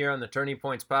 joining us here on the Turning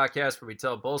Points podcast, where we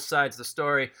tell both sides of the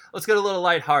story. Let's get a little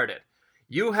lighthearted.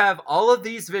 You have all of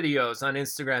these videos on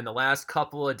Instagram the last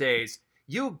couple of days.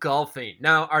 You golfing.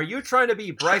 Now, are you trying to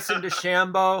be Bryson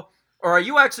DeChambeau, or are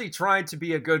you actually trying to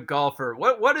be a good golfer?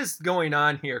 What is going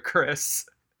on here, Chris?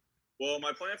 Well,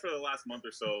 my plan for the last month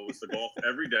or so was to golf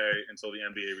every day until the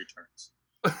NBA returns.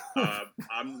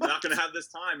 I'm not going to have this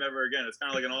time ever again. It's kind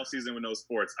of like an off season with no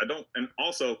sports. And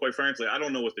also, quite frankly, I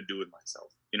don't know what to do with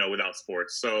myself, without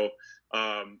sports. So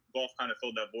golf kind of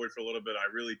filled that void for a little bit.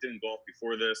 I really didn't golf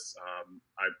before this.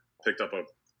 I picked up a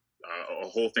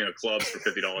whole thing of clubs for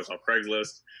 $50 off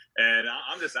Craigslist, and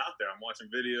I'm just out there. I'm watching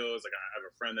videos. Like, I have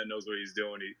a friend that knows what he's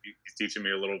doing. He's teaching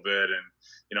me a little bit,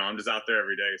 and I'm just out there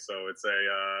every day. So it's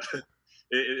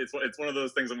it's one of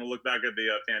those things. I'm gonna look back at the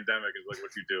pandemic is like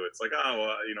what you do. It's like, I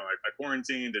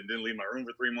quarantined and didn't leave my room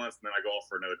for 3 months, and then I golf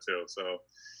for another 2. So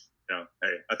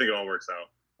hey, I think it all works out.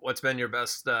 What's been your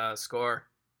best score?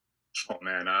 Oh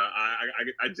man,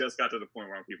 I just got to the point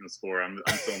where I'm keeping score. I'm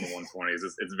still in the 120s.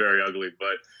 It's very ugly,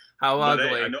 but how ugly?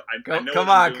 Hey, I know come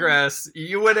on, Chris.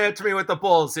 You went after me with the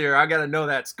Bulls here. I got to know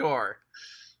that score.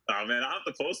 Oh man, I'll have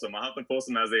to post them. As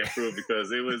they improve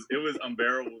because it was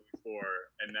unbearable before,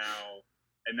 and now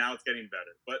it's getting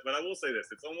better. But I will say this: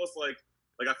 it's almost like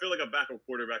I feel like a backup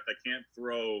quarterback that can't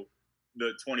throw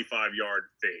the 25-yard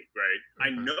fade, right?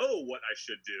 Mm-hmm. I know what I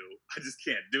should do. I just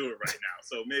can't do it right now.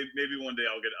 So maybe one day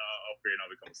I'll get upgrade and I'll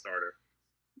become a starter.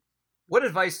 What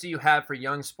advice do you have for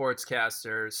young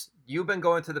sportscasters? You've been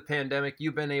going through the pandemic.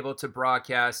 You've been able to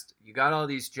broadcast. You got all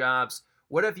these jobs.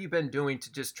 What have you been doing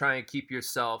to just try and keep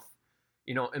yourself,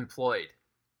 employed?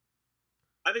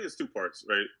 I think it's two parts,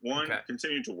 right? One,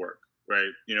 continue to work.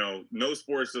 Right, no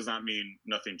sports does not mean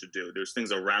nothing to do. There's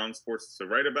things around sports to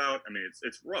write about. I mean,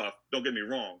 it's rough. Don't get me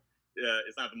wrong.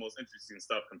 It's not the most interesting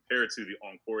stuff compared to the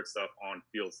on-court stuff,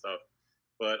 on-field stuff.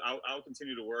 But I'll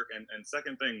continue to work. And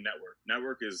second thing, network.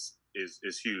 Network is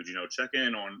huge. Check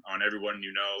in on everyone.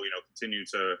 Continue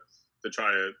to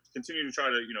try to continue to try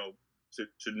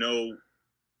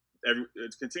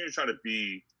to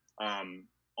be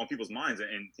on people's minds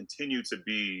and continue to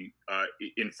be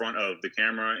in front of the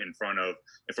camera, in front of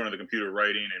the computer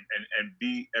writing and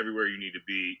be everywhere you need to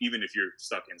be, even if you're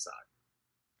stuck inside.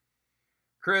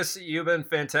 Chris, you've been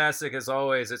fantastic as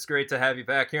always. It's great to have you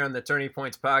back here on the Turning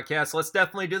Points podcast. Let's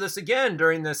definitely do this again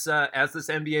during this, as this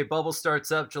NBA bubble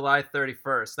starts up July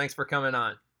 31st. Thanks for coming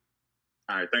on.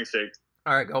 All right. Thanks, Jake.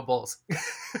 All right. Go Bulls.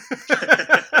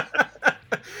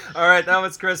 All right, that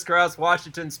was Chris Krause,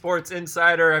 Washington Sports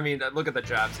Insider. I mean, look at the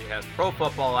jobs he has. Pro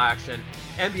Football Action,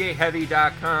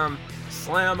 NBAHeavy.com,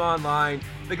 Slam Online.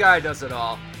 The guy does it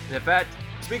all. And in fact,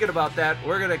 speaking about that,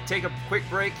 we're going to take a quick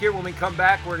break here. When we come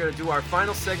back, we're going to do our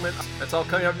final segment. That's all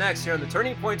coming up next here on the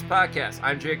Turning Points podcast.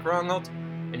 I'm Jake Rongholt,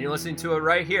 and you're listening to it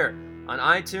right here on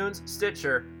iTunes,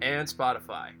 Stitcher, and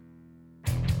Spotify.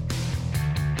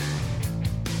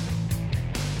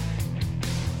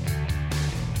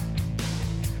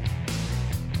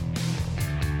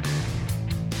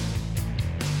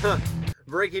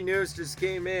 Breaking news just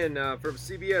came in from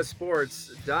CBS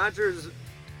Sports. Dodgers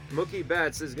Mookie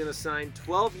Betts is going to sign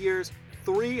 12 years,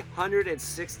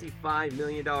 $365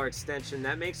 million extension.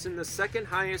 That makes him the second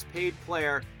highest paid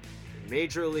player in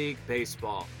Major League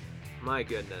Baseball. My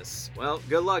goodness. Well,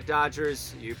 good luck,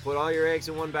 Dodgers. You put all your eggs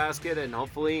in one basket, and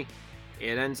hopefully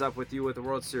it ends up with you with the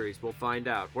World Series. We'll find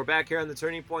out. We're back here on the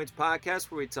Turning Points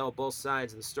podcast where we tell both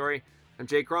sides of the story. I'm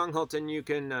Jake Rongholt, and you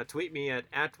can tweet me at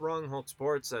Rongholt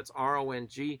Sports. That's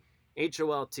RONGHOLT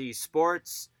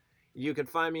Sports. You can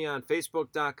find me on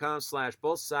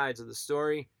Facebook.com/both sides of the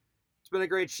story. It's been a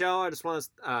great show. I just want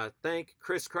to thank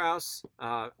Chris Krause,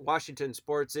 Washington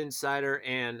Sports Insider,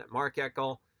 and Mark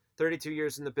Eckel, 32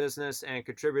 years in the business and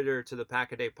contributor to the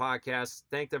Pack-A-Day podcast.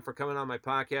 Thank them for coming on my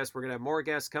podcast. We're going to have more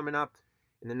guests coming up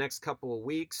in the next couple of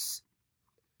weeks,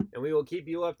 and we will keep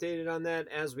you updated on that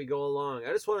as we go along.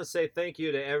 I just want to say thank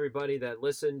you to everybody that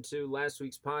listened to last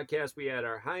week's podcast. We had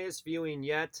our highest viewing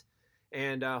yet,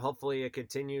 and hopefully it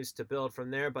continues to build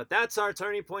from there. But that's our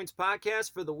Turning Points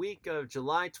podcast for the week of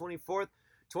July 24th,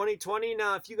 2020.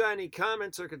 Now, if you got any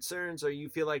comments or concerns, or you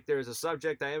feel like there's a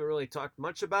subject I haven't really talked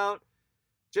much about,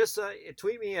 just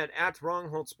tweet me at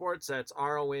Rongholt Sports. That's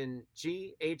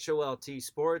RONGHOLT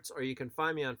Sports. Or you can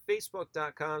find me on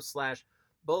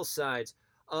Facebook.com/both sides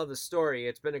of the story.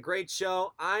 It's been a great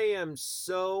show. I am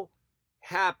so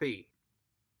happy.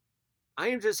 I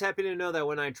am just happy to know that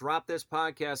when I drop this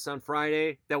podcast on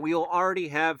Friday, that we will already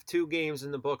have 2 games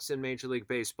in the books in Major League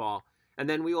Baseball. And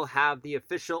then we will have the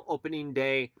official opening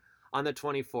day on the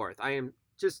 24th. I am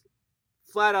just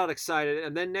flat out excited.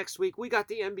 And then next week, we got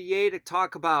the NBA to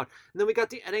talk about. And then we got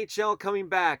the NHL coming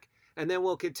back. And then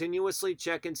we'll continuously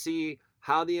check and see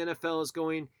how the NFL is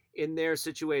going in their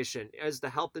situation as the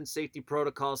health and safety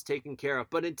protocols taken care of.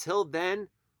 But until then,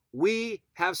 we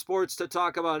have sports to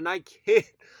talk about, and I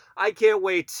can't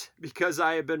wait, because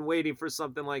I have been waiting for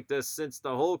something like this since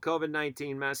the whole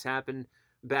COVID-19 mess happened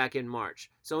back in March.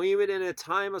 So even in a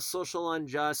time of social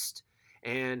unrest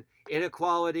and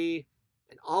inequality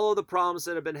and all of the problems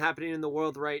that have been happening in the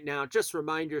world right now, just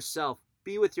remind yourself,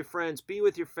 be with your friends, be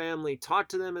with your family, talk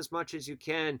to them as much as you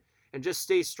can, and just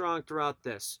stay strong throughout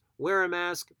this. Wear a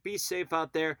mask, be safe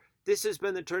out there. This has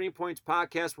been the Turning Points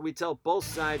podcast, where we tell both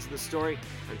sides of the story.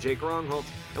 I'm Jake Rongholt,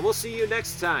 and we'll see you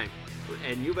next time.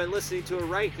 And you've been listening to it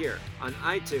right here on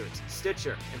iTunes,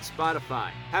 Stitcher, and Spotify.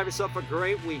 Have yourself a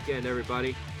great weekend,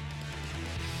 everybody.